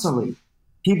constantly,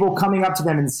 people coming up to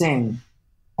them and saying,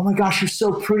 oh my gosh, you're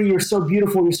so pretty, you're so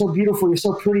beautiful, you're so beautiful, you're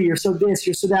so pretty, you're so this,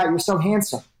 you're so that, you're so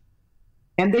handsome.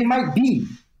 And they might be,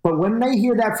 but when they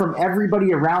hear that from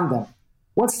everybody around them,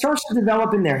 what starts to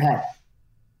develop in their head?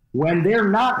 When they're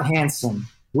not handsome,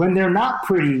 when they're not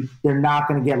pretty, they're not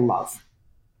going to get love.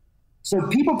 So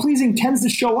people pleasing tends to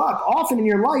show up often in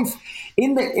your life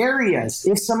in the areas,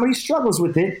 if somebody struggles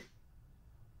with it,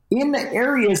 in the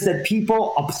areas that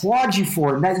people applaud you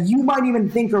for, that you might even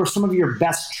think are some of your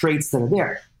best traits that are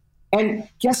there. And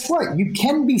guess what? You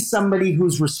can be somebody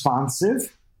who's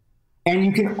responsive, and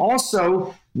you can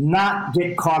also not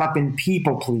get caught up in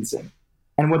people pleasing.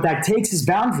 And what that takes is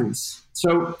boundaries.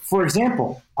 So, for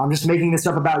example, I'm just making this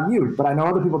up about you, but I know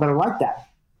other people that are like that.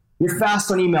 You're fast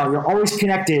on email. You're always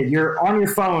connected. You're on your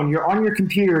phone. You're on your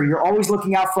computer. You're always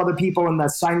looking out for other people and the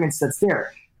assignments that's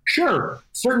there. Sure,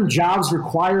 certain jobs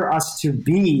require us to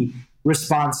be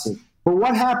responsive. But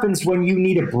what happens when you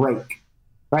need a break,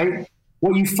 right?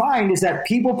 What you find is that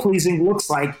people pleasing looks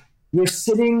like you're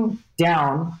sitting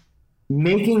down,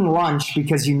 making lunch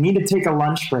because you need to take a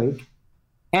lunch break,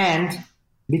 and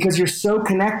because you're so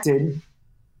connected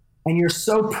and you're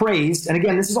so praised. And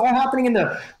again, this is all happening in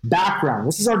the background.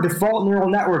 This is our default neural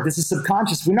network. This is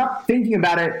subconscious. We're not thinking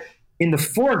about it in the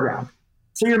foreground.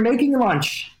 So you're making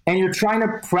lunch and you're trying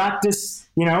to practice,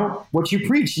 what you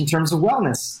preach in terms of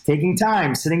wellness, taking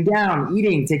time, sitting down,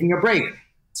 eating, taking a break.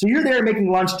 So you're there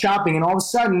making lunch, chopping, and all of a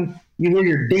sudden you hear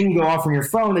your ding go off on your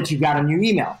phone that you got a new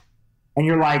email. And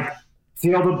you're like,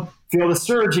 feel the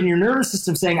surge in your nervous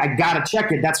system saying, I got to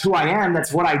check it. That's who I am.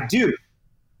 That's what I do.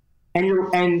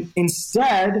 And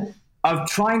instead of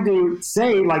trying to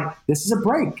say, like, this is a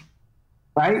break,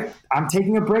 right? I'm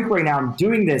taking a break right now. I'm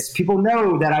doing this. People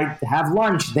know that I have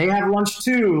lunch. They have lunch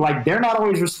too. Like, they're not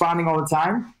always responding all the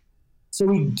time. So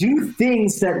we do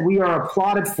things that we are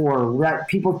applauded for, that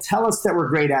people tell us that we're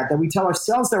great at, that we tell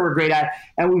ourselves that we're great at,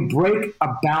 and we break a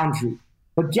boundary.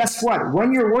 But guess what?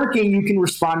 When you're working, you can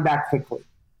respond back quickly.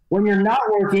 When you're not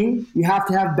working, you have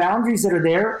to have boundaries that are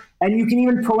there, and you can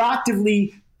even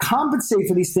proactively compensate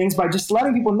for these things by just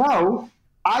letting people know.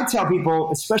 I tell people,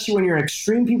 especially when you're an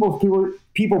extreme people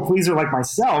pleaser like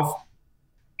myself,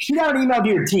 shoot out an email to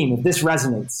your team if this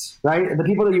resonates, right? The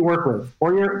people that you work with,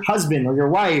 or your husband, or your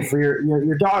wife, or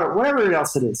your daughter, whatever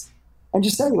else it is. And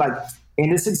just say, like,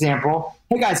 in this example,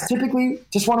 hey guys, typically,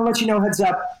 just want to let you know, heads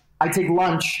up, I take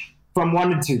lunch from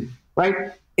 1 to 2, right?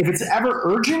 If it's ever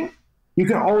urgent, you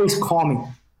can always call me,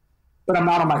 but I'm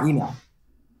not on my email.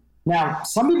 Now,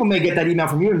 some people may get that email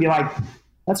from you and be like,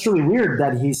 that's really weird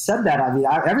that he said that. I mean,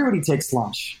 everybody takes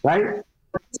lunch, right?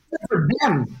 But this is for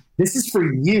them. This is for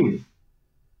you.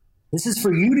 This is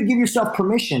for you to give yourself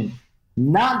permission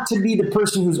not to be the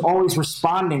person who's always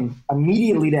responding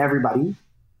immediately to everybody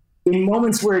in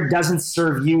moments where it doesn't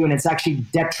serve you and it's actually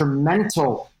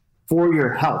detrimental for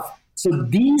your health. So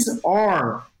these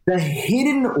are the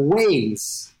hidden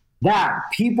ways that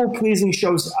people-pleasing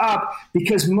shows up,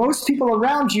 because most people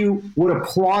around you would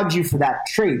applaud you for that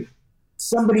trait.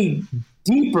 Somebody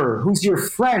deeper, who's your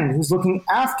friend, who's looking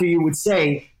after you, would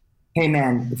say, hey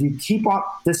man, if you keep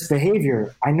up this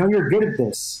behavior, I know you're good at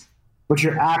this, but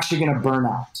you're actually going to burn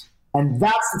out. And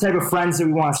that's the type of friends that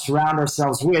we want to surround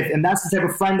ourselves with. And that's the type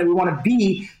of friend that we want to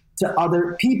be to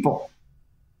other people,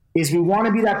 is we want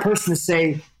to be that person to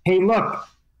say, hey, look,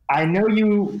 I know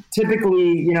you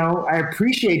typically, I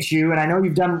appreciate you and I know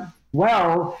you've done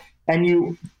well, and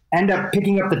you end up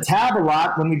picking up the tab a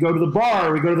lot when we go to the bar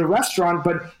or we go to the restaurant,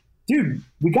 but dude,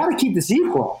 we got to keep this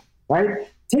equal, right?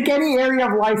 Take any area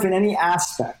of life in any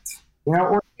aspect,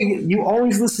 or you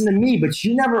always listen to me, but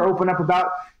you never open up about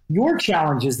your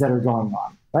challenges that are going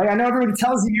on, right? I know everybody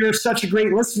tells you you're such a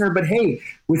great listener, but hey,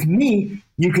 with me,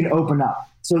 you can open up.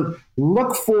 So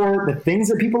look for the things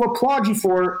that people applaud you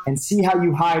for and see how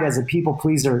you hide as a people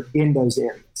pleaser in those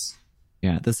areas.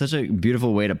 Yeah, that's such a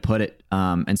beautiful way to put it.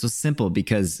 And so simple,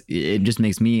 because it just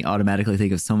makes me automatically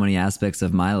think of so many aspects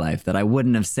of my life that I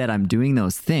wouldn't have said I'm doing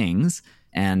those things.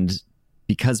 And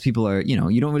because people are, you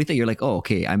don't really think, you're like, oh,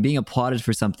 okay, I'm being applauded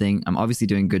for something. I'm obviously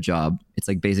doing a good job. It's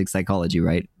like basic psychology,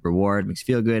 right? Reward makes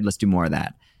you feel good. Let's do more of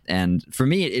that. And for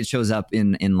me, it shows up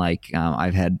in like,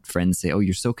 I've had friends say, oh,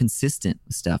 you're so consistent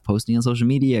with stuff, posting on social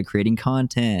media, creating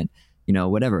content,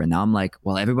 whatever. And now I'm like,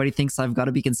 well, everybody thinks I've got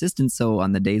to be consistent. So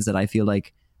on the days that I feel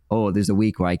like, oh, there's a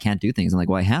week where I can't do things, I'm like,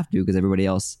 well, I have to, because everybody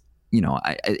else,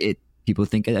 people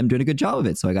think I'm doing a good job of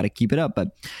it. So I got to keep it up. But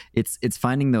it's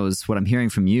finding those, what I'm hearing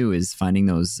from you is finding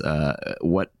those,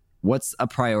 what's a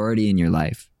priority in your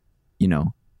life,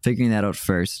 figuring that out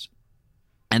first,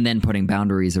 and then putting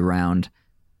boundaries around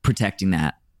protecting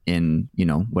that in,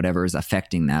 whatever is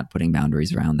affecting that, putting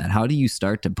boundaries around that. How do you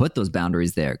start to put those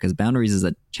boundaries there? Because boundaries is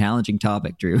a challenging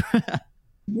topic, Drew.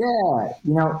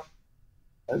 Yeah.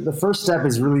 The first step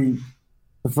is really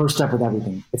the first step with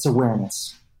everything. It's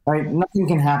awareness, right? Nothing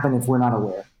can happen if we're not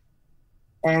aware.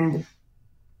 And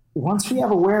once we have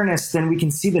awareness, then we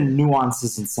can see the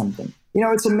nuances in something.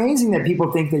 It's amazing that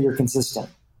people think that you're consistent.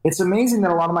 It's amazing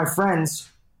that a lot of my friends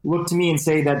look to me and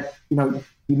say that,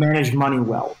 you manage money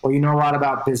well, or you know a lot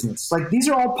about business. Like, these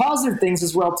are all positive things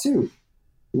as well too.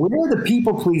 Where the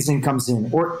people pleasing comes in,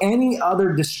 or any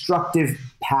other destructive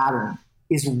pattern,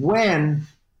 is when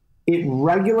it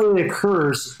regularly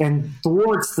occurs and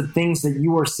thwarts the things that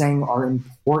you are saying are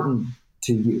important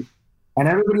to you. And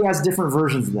everybody has different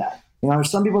versions of that. There's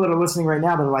some people that are listening right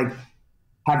now that are like,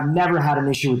 have never had an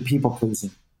issue with people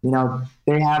pleasing.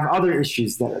 They have other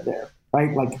issues that are there,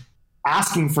 right? Like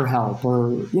asking for help, or,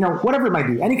 whatever it might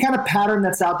be. Any kind of pattern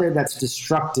that's out there that's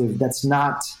destructive, that's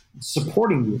not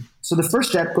supporting you. So the first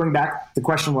step, going back, the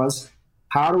question was,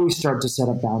 how do we start to set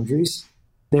up boundaries?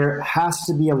 there has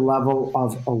to be a level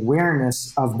of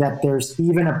awareness of that there's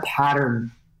even a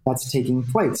pattern that's taking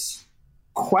place.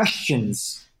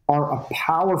 Questions are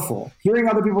powerful. Hearing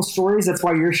other people's stories, that's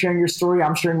why you're sharing your story,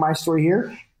 I'm sharing my story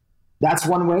here. That's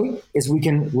one way, is we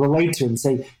can relate to it and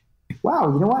say,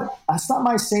 wow, you know what? That's not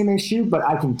my same issue, but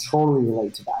I can totally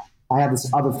relate to that. I have this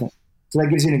other thing. So that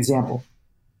gives you an example.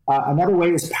 Another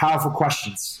way is powerful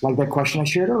questions, like that question I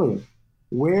shared earlier.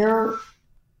 Where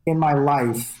in my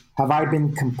life have I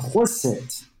been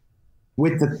complicit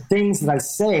with the things that I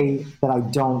say that I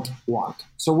don't want?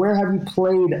 So where have you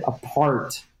played a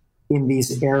part in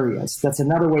these areas? That's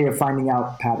another way of finding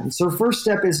out patterns. So first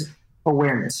step is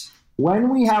awareness. When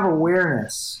we have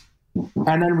awareness,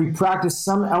 and then we practice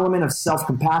some element of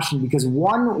self-compassion, because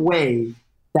one way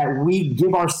that we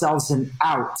give ourselves an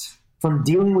out from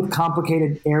dealing with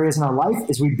complicated areas in our life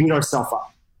is we beat ourselves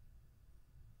up.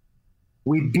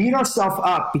 We beat ourselves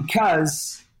up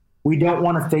because we don't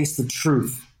want to face the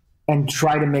truth and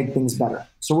try to make things better.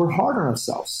 So we're hard on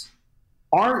ourselves.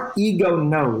 Our ego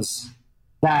knows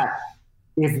that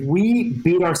if we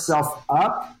beat ourselves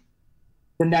up,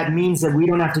 then that means that we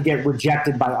don't have to get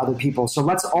rejected by other people. So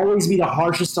let's always be the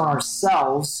harshest on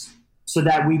ourselves so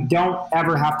that we don't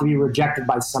ever have to be rejected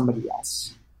by somebody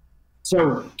else.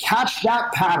 So catch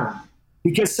that pattern,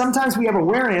 because sometimes we have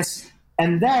awareness,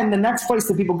 and then the next place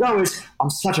that people go is,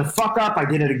 I'm such a fuck up, I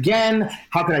did it again,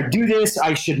 how could I do this,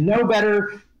 I should know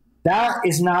better. That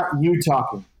is not you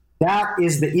talking. That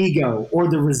is the ego, or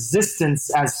the resistance,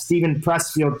 as Stephen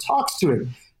Pressfield talks to it.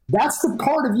 That's the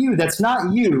part of you that's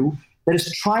not you, that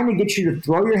is trying to get you to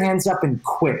throw your hands up and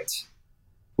quit.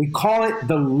 We call it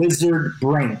the lizard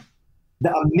brain, the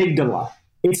amygdala.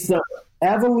 It's the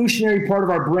evolutionary part of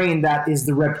our brain that is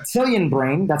the reptilian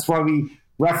brain. That's why we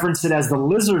reference it as the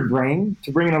lizard brain,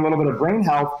 to bring in a little bit of brain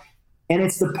health. And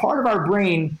it's the part of our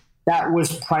brain that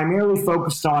was primarily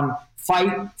focused on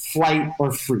fight, flight,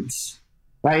 or freeze,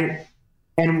 right?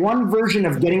 And one version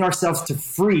of getting ourselves to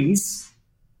freeze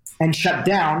and shut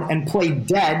down and play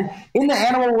dead in the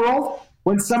animal world,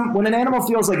 when an animal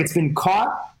feels like it's been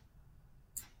caught,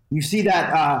 you see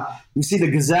the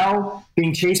gazelle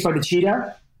being chased by the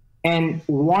cheetah, and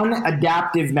one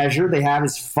adaptive measure they have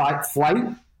is fight,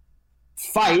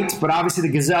 but obviously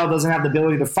the gazelle doesn't have the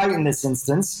ability to fight in this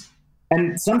instance,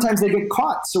 and sometimes they get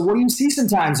caught. So what you see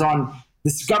sometimes on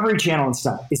Discovery Channel and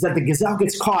stuff is that the gazelle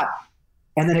gets caught,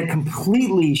 and then it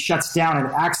completely shuts down and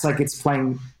acts like it's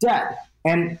playing dead.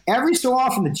 And every so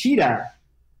often, the cheetah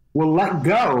will let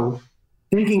go,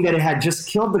 thinking that it had just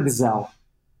killed the gazelle.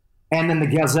 And then the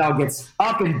gazelle gets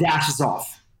up and dashes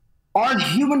off. Our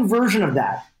human version of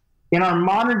that in our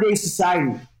modern day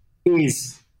society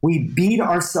is we beat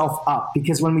ourselves up,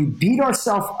 because when we beat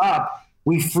ourselves up,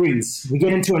 we freeze. We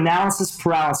get into analysis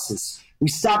paralysis. We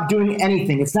stop doing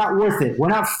anything. It's not worth it. We're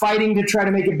not fighting to try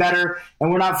to make it better,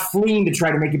 and we're not fleeing to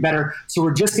try to make it better. So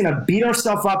we're just going to beat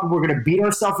ourselves up, and we're going to beat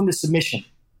ourselves into submission.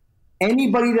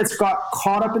 Anybody that's got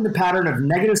caught up in the pattern of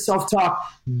negative self-talk,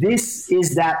 this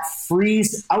is that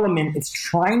freeze element. It's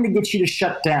trying to get you to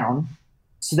shut down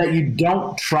so that you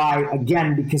don't try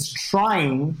again, because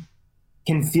trying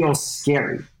can feel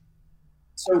scary.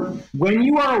 So when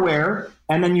you are aware,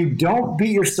 and then you don't beat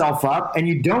yourself up, and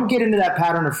you don't get into that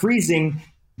pattern of freezing,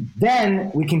 then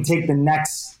we can take the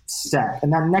next step.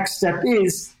 And that next step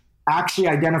is actually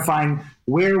identifying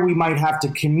where we might have to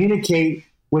communicate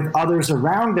with others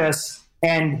around us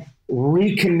and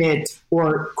recommit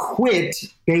or quit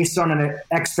based on an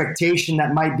expectation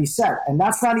that might be set. And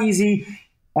that's not easy.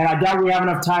 And I doubt we have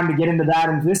enough time to get into that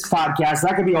in this podcast.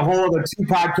 That could be a whole other 2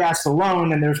 podcasts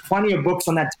alone. And there's plenty of books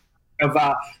on that of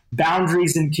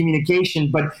boundaries and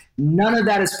communication, but none of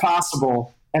that is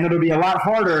possible. And it'll be a lot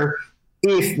harder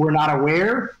if we're not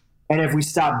aware and if we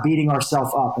stop beating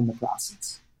ourselves up in the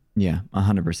process. Yeah,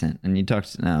 100%. And you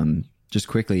talked just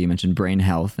quickly, you mentioned brain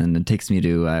health, and it takes me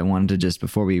to, I wanted to just,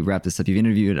 before we wrap this up, you've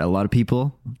interviewed a lot of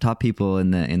people, top people in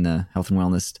the health and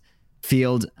wellness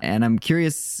field. And I'm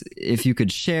curious if you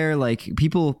could share, like,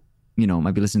 people,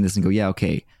 might be listening to this and go, yeah,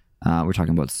 okay, we're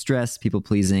talking about stress, people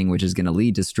pleasing, which is going to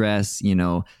lead to stress.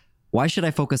 Why should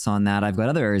I focus on that? I've got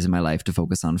other areas in my life to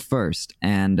focus on first.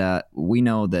 And we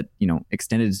know that,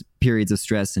 extended periods of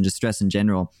stress and just stress in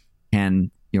general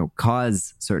can,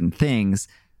 cause certain things.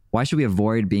 Why should we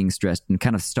avoid being stressed, and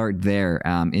kind of start there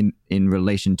in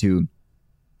relation to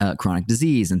chronic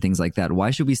disease and things like that?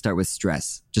 Why should we start with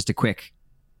stress? Just a quick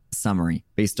summary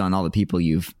based on all the people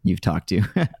you've talked to.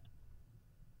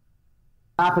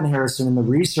 Happened, Harrison, in the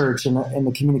research and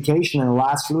the communication in the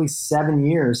last really 7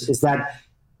 years is that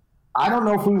I don't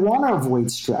know if we want to avoid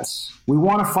stress. We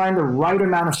want to find the right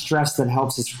amount of stress that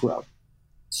helps us grow.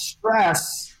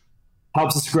 Stress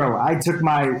helps us grow. I took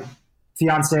my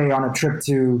fiance on a trip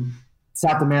to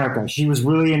South America. She was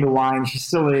really into wine. She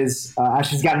still is. As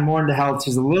she's gotten more into health,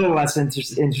 she's a little less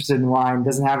interested in wine,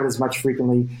 doesn't have it as much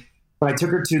frequently. But I took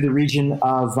her to the region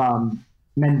of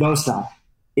Mendoza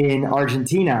in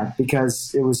Argentina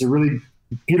because it was a really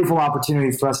beautiful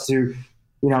opportunity for us to,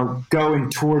 go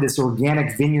and tour this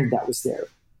organic vineyard that was there.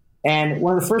 And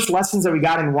one of the first lessons that we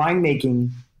got in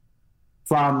winemaking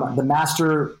from the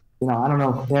master, I don't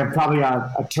know, they have probably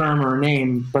a term or a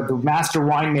name, but the master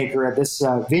winemaker at this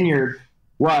vineyard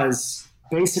was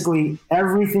basically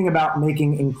everything about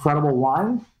making incredible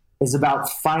wine is about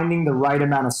finding the right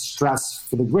amount of stress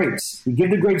for the grapes. You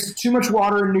give the grapes too much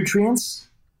water and nutrients,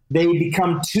 they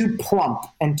become too plump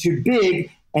and too big,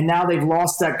 and now they've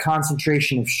lost that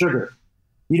concentration of sugar.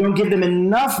 You don't give them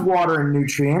enough water and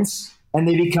nutrients, and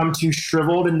they become too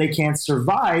shriveled and they can't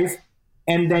survive,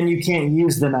 and then you can't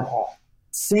use them at all.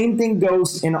 Same thing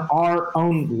goes in our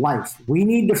own life. We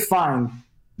need to find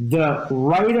the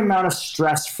right amount of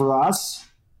stress for us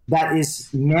that is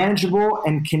manageable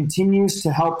and continues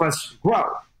to help us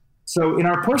grow. So in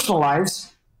our personal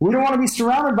lives, we don't want to be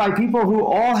surrounded by people who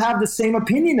all have the same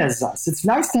opinion as us. It's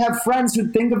nice to have friends who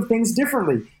think of things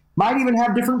differently, might even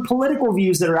have different political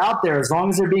views that are out there, as long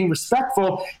as they're being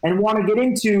respectful and want to get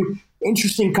into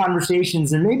interesting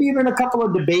conversations and maybe even a couple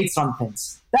of debates on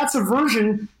things. That's a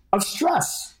version of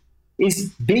stress, is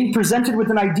being presented with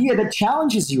an idea that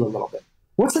challenges you a little bit.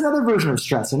 What's another version of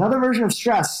stress? Another version of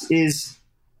stress is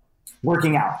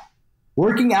working out.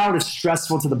 Working out is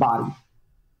stressful to the body.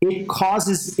 It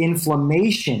causes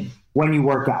inflammation when you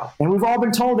work out. And we've all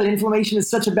been told that inflammation is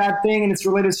such a bad thing and it's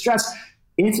related to stress.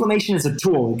 Inflammation is a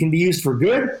tool. It can be used for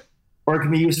good or it can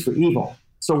be used for evil.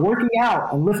 So working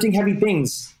out and lifting heavy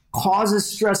things causes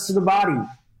stress to the body.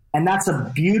 And that's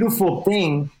a beautiful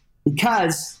thing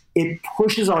because it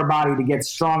pushes our body to get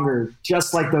stronger,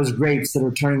 just like those grapes that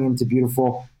are turning into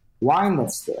beautiful wine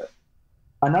that's there.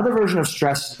 Another version of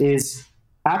stress is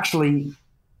actually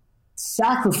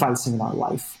sacrificing in our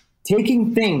life,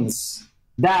 taking things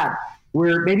that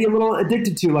we're maybe a little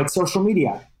addicted to, like social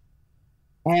media,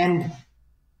 and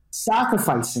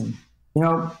sacrificing.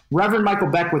 Reverend Michael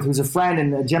Beckwith, who's a friend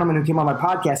and a gentleman who came on my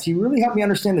podcast, he really helped me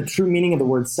understand the true meaning of the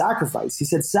word sacrifice. He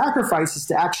said sacrifice is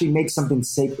to actually make something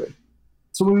sacred.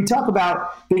 So when we talk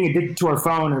about being addicted to our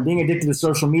phone or being addicted to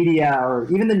social media or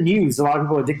even the news, a lot of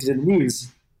people are addicted to the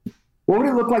news. What would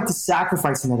it look like to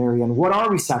sacrifice in that area? And what are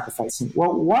we sacrificing?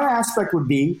 Well, one aspect would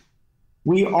be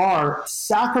we are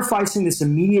sacrificing this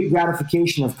immediate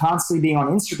gratification of constantly being on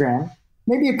Instagram,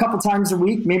 maybe a couple times a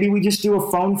week. Maybe we just do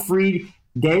a phone-free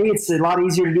day. It's a lot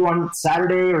easier to do on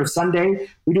Saturday or Sunday.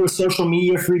 We do a social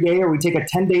media-free day, or we take a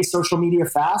 10-day social media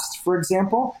fast, for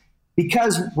example,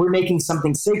 because we're making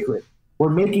something sacred. We're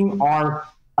making our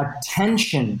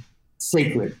attention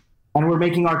sacred, and we're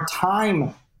making our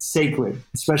time sacred,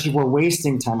 especially if we're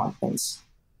wasting time on things.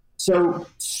 So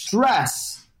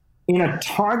stress in a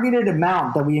targeted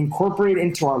amount that we incorporate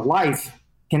into our life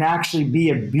can actually be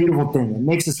a beautiful thing. It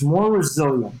makes us more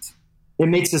resilient. It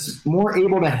makes us more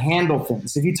able to handle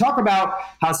things. If you talk about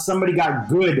how somebody got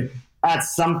good at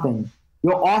something,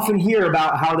 you'll often hear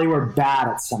about how they were bad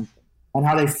at something and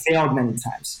how they failed many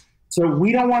times. So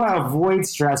we don't want to avoid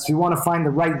stress. We want to find the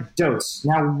right dose.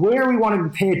 Now, where we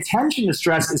want to pay attention to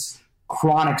stress is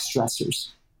chronic stressors.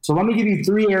 So let me give you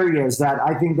 3 areas that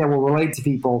I think that will relate to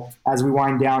people as we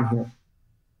wind down here.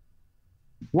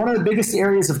 One of the biggest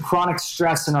areas of chronic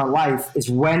stress in our life is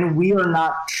when we are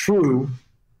not true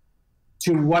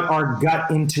to what our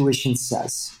gut intuition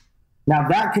says. Now,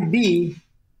 that could be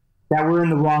that we're in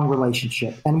the wrong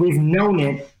relationship and we've known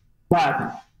it,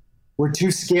 but we're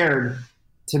too scared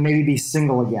to maybe be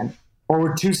single again, or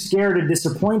we're too scared to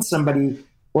disappoint somebody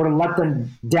or to let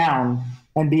them down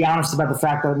and be honest about the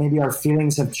fact that maybe our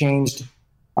feelings have changed,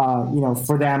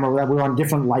 for them, or that we're on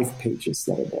different life pages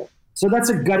that are there. So that's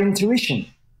a gut intuition.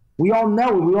 We all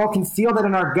know, we all can feel that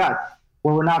in our gut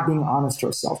where we're not being honest to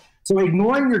ourselves. So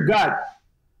ignoring your gut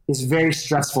is very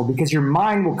stressful because your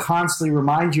mind will constantly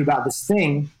remind you about this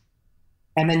thing,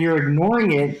 and then you're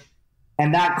ignoring it,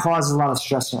 and that causes a lot of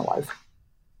stress in our life.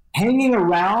 Hanging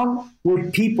around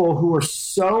with people who are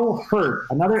so hurt,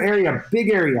 another area, big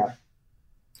area.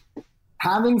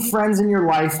 Having friends in your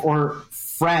life, or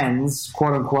friends,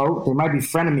 quote unquote, they might be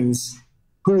frenemies,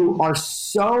 who are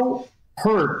so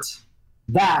hurt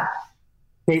that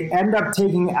they end up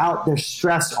taking out their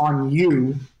stress on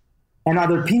you and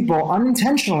other people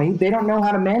unintentionally. They don't know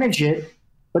how to manage it,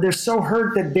 but they're so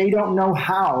hurt that they don't know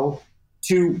how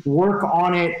to work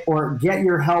on it or get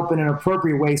your help in an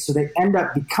appropriate way. So they end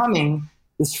up becoming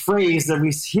this phrase that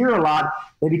we hear a lot,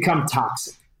 they become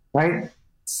toxic, right?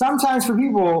 Sometimes for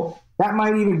people, that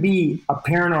might even be a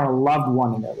parent or a loved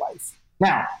one in their life.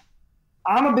 Now,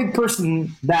 I'm a big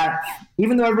person that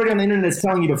even though everybody on the internet is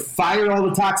telling you to fire all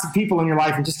the toxic people in your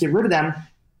life and just get rid of them,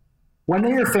 when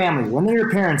they're your family, when they're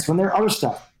your parents, when they're other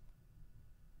stuff,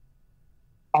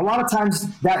 a lot of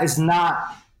times that is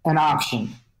not an option.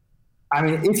 I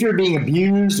mean, if you're being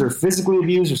abused or physically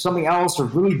abused or something else or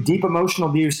really deep emotional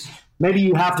abuse, maybe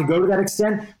you have to go to that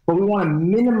extent, but we want to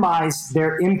minimize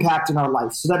their impact in our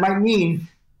life. So that might mean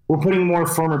we're putting more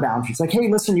firmer boundaries. Like, hey,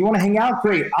 listen, you want to hang out?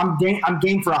 Great. I'm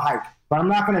game for a hike, but I'm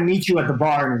not going to meet you at the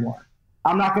bar anymore.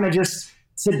 I'm not going to just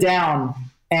sit down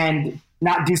and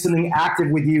not do something active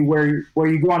with you where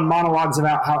you go on monologues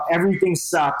about how everything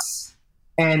sucks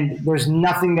and there's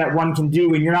nothing that one can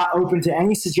do and you're not open to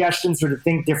any suggestions or to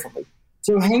think differently.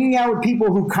 So hanging out with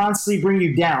people who constantly bring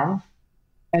you down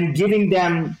and giving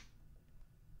them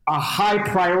a high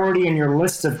priority in your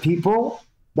list of people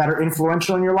that are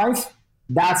influential in your life,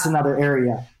 that's another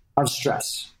area of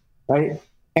stress, right?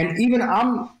 And even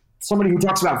I'm somebody who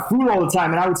talks about food all the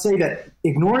time, and I would say that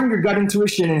ignoring your gut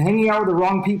intuition and hanging out with the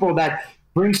wrong people that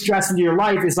bring stress into your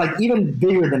life is like even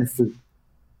bigger than food.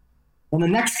 And the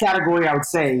next category I would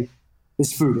say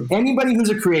is food. Anybody who's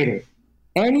a creator,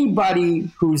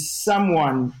 anybody who's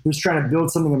someone who's trying to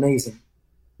build something amazing,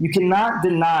 you cannot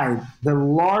deny the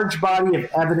large body of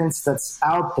evidence that's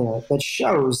out there that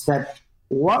shows that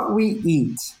what we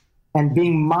eat and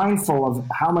being mindful of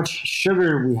how much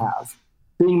sugar we have,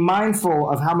 being mindful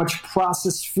of how much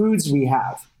processed foods we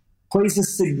have, plays a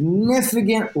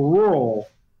significant role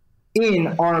in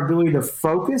our ability to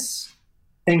focus,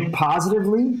 think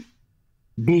positively,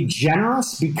 be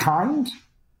generous, be kind,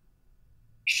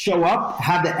 show up,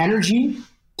 have the energy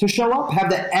to show up, have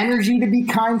the energy to be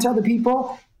kind to other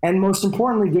people, and most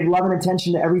importantly, give love and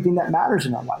attention to everything that matters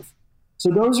in our life. So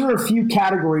those are a few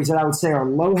categories that I would say are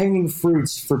low-hanging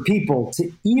fruits for people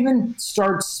to even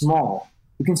start small.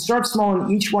 You can start small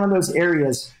in each one of those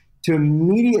areas to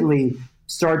immediately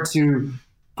start to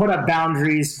put up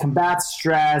boundaries, combat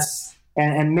stress,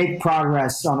 and make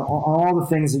progress on all the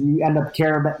things that you end up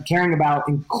caring about,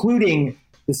 including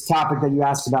this topic that you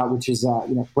asked about, which is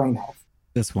brain health.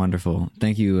 That's wonderful.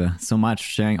 Thank you so much for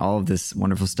sharing all of this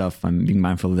wonderful stuff. I'm being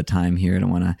mindful of the time here. I don't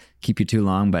want to keep you too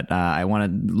long, but I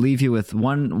want to leave you with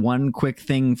one quick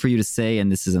thing for you to say.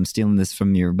 And I'm stealing this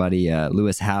from your buddy,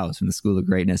 Lewis Howes from the School of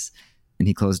Greatness. And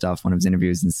he closed off one of his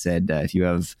interviews and said,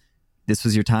 this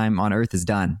was your time on earth is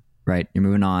done, right? You're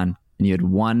moving on. And you had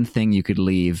one thing you could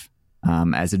leave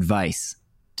as advice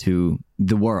to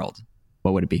the world.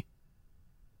 What would it be?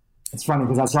 It's funny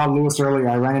because I saw Lewis earlier.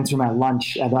 I ran into him at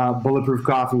lunch at Bulletproof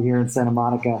Coffee here in Santa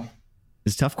Monica.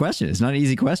 It's a tough question. It's not an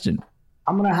easy question.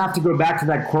 I'm going to have to go back to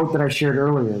that quote that I shared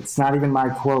earlier. It's not even my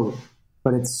quote,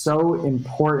 but it's so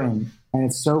important and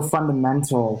it's so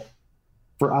fundamental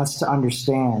for us to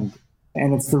understand.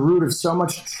 And it's the root of so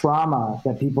much trauma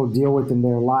that people deal with in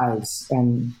their lives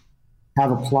and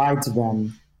have applied to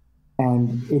them.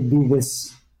 And it'd be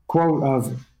this quote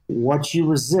of, what you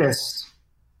resist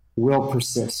will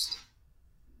persist.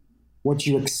 What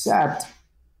you accept,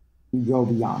 you go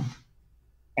beyond.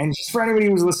 And just for anybody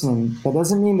who's listening, that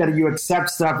doesn't mean that you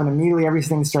accept stuff and immediately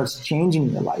everything starts changing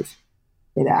in your life.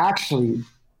 It actually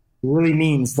really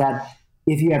means that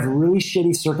if you have really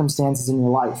shitty circumstances in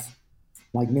your life,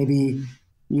 like maybe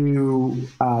you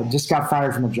just got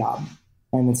fired from a job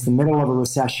and it's the middle of a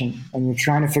recession and you're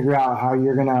trying to figure out how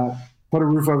you're going to put a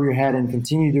roof over your head and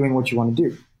continue doing what you want to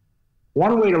do.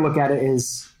 One way to look at it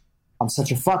is, I'm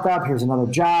such a fuck up. Here's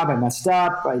another job. I messed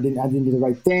up. I didn't do the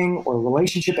right thing. Or a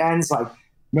relationship ends. Like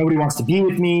nobody wants to be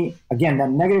with me. Again, that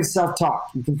negative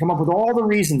self-talk. You can come up with all the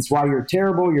reasons why you're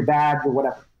terrible, you're bad, or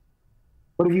whatever.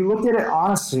 But if you looked at it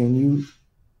honestly and you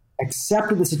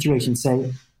accepted the situation,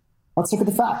 say, let's look at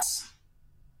the facts.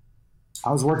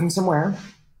 I was working somewhere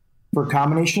for a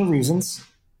combination of reasons.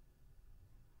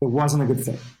 It wasn't a good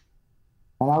fit.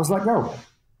 And I was let go.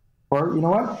 Or you know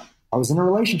what? I was in a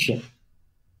relationship.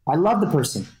 I love the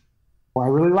person, or I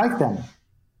really like them.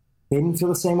 They didn't feel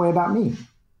the same way about me.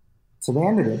 So they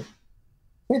ended it.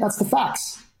 Hey, that's the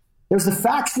facts. There's the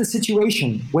facts of the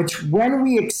situation, which when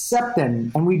we accept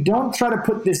them and we don't try to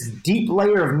put this deep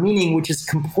layer of meaning, which is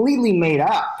completely made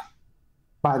up,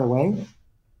 by the way,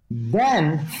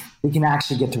 then we can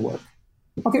actually get to work.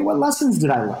 Okay, what lessons did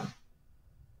I learn?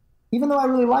 Even though I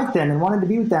really liked them and wanted to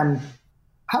be with them,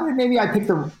 how did maybe I pick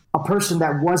a person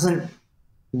that wasn't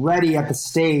ready at the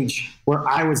stage where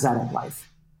I was at in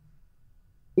life?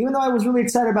 Even though I was really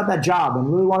excited about that job and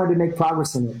really wanted to make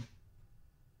progress in it,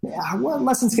 what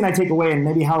lessons can I take away and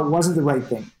maybe how it wasn't the right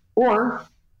thing? Or,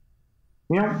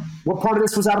 what part of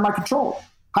this was out of my control?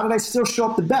 how did I still show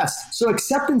up the best? So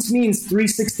acceptance means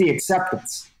 360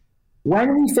 acceptance.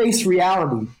 When we face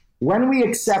reality, when we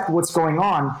accept what's going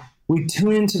on, we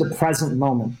tune into the present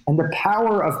moment. And the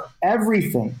power of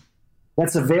everything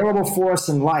that's available for us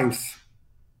in life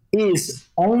is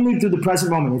only through the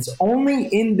present moment. It's only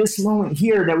in this moment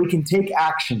here that we can take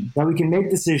action, that we can make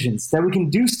decisions, that we can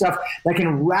do stuff that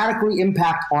can radically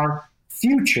impact our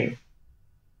future.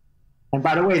 And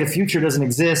by the way, the future doesn't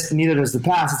exist, neither does the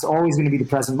past. It's always going to be the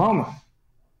present moment.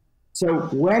 So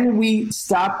when we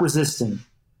stop resisting,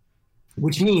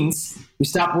 which means we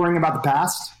stop worrying about the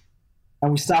past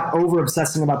and we stop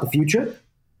over-obsessing about the future,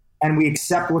 and we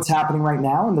accept what's happening right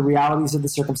now and the realities of the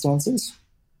circumstances,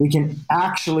 we can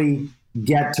actually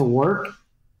get to work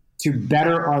to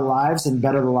better our lives and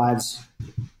better the lives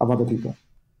of other people.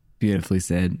 Beautifully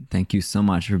said. Thank you so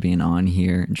much for being on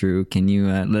here, Drew. Can you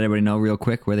let everybody know real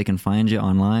quick where they can find you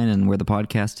online and where the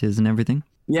podcast is and everything?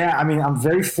 Yeah, I mean, I'm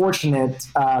very fortunate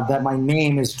that my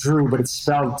name is Drew, but it's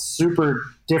spelled super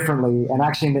differently. And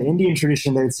actually in the Indian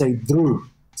tradition, they would say Drew.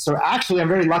 So actually, I'm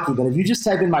very lucky that if you just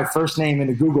type in my first name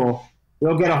into Google,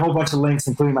 you'll get a whole bunch of links,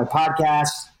 including my podcast,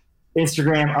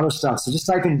 Instagram, other stuff. So just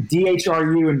type in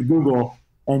DHRU into Google,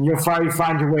 and you'll probably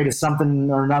find your way to something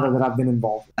or another that I've been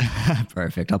involved with.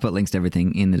 Perfect. I'll put links to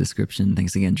everything in the description.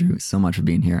 Thanks again, Drew, so much for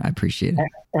being here. I appreciate it.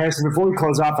 Harrison, before we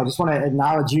close off, I just want to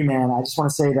acknowledge you, man. I just want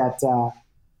to say that,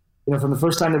 from the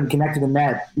first time that we connected and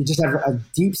met, you just have a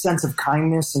deep sense of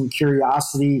kindness and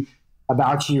curiosity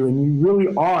about you. And you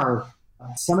really are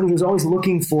somebody who's always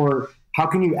looking for how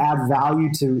can you add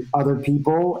value to other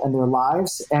people and their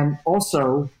lives. And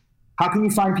also, how can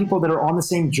you find people that are on the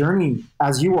same journey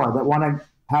as you are, that want to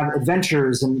have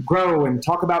adventures and grow and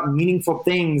talk about meaningful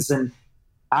things and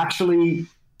actually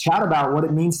chat about what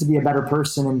it means to be a better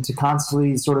person and to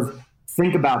constantly sort of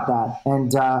think about that.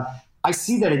 And I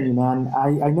see that in you, man.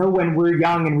 I know when we're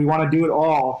young and we want to do it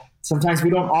all, sometimes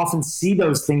we don't often see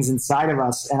those things inside of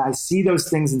us. And I see those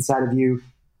things inside of you.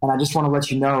 And I just want to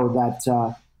let you know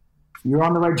that you're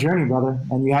on the right journey, brother,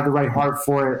 and you have the right heart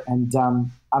for it. And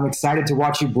I'm excited to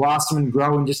watch you blossom and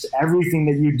grow in just everything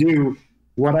that you do,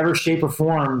 whatever shape or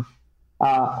form,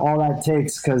 all that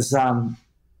takes, because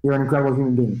you're an incredible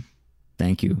human being.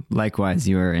 Thank you. Likewise,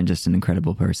 you are just an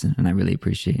incredible person, and I really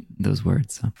appreciate those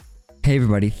words. So. Hey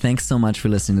everybody, thanks so much for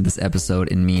listening to this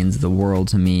episode. It means the world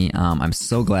to me. I'm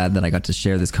so glad that I got to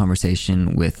share this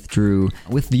conversation with Drew,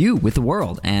 with you, with the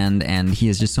world, and he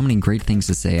has just so many great things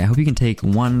to say. I hope you can take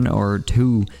one or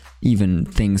two even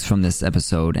things from this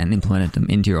episode and implement them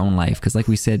into your own life, because like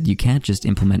we said, you can't just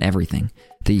implement everything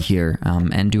that you hear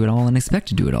and do it all and expect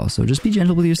to do it all. So just be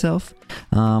gentle with yourself.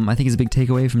 I think it's a big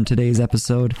takeaway from today's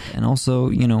episode. And also,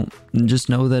 just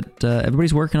know that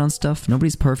everybody's working on stuff.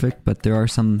 Nobody's perfect, but there are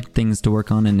some things to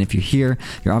work on. And if you're here,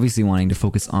 you're obviously wanting to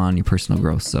focus on your personal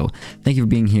growth. So thank you for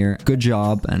being here. Good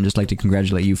job. And just like to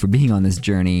congratulate you for being on this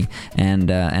journey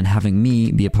and having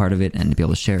me be a part of it and to be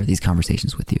able to share these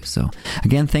conversations with you. So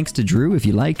again, thanks to Drew. If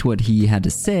you liked what he had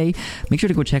to say, make sure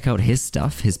to go check out his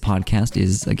stuff. His podcast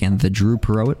is, again, the Drew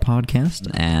Perowit Podcast,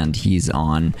 and he's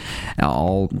on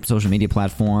all social media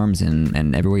platforms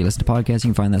and everywhere you listen to podcasts. You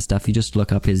can find that stuff. You just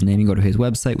look up his name and go to his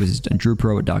website, which is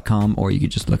drewperowit.com, or you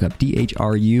could just look up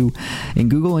DHRU in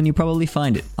Google and you probably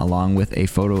find it, along with a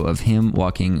photo of him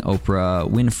walking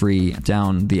Oprah Winfrey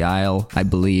down the aisle, I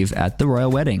believe, at the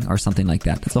royal wedding or something like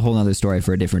that. That's a whole other story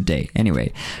for a different day.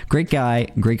 Anyway, great guy,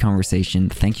 great conversation.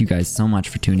 Thank you guys so much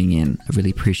for tuning in. I really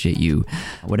appreciate you.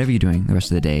 Whatever you're doing the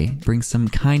rest of the day, bring some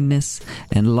kindness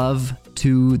and love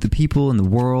to the people in the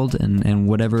world and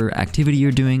whatever activity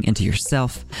you're doing, and to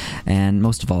yourself. And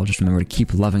most of all, just remember to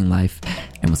keep loving life,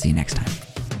 and we'll see you next time.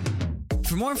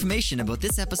 For more information about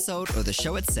this episode or the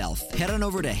show itself, head on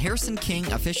over to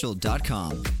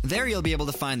harrisonkingofficial.com. There you'll be able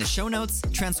to find the show notes,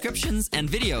 transcriptions, and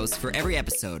videos for every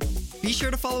episode. Be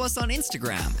sure to follow us on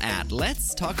Instagram at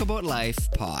Let's Talk About Life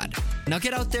Pod. Now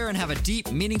get out there and have a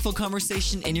deep, meaningful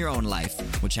conversation in your own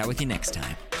life. We'll chat with you next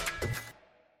time.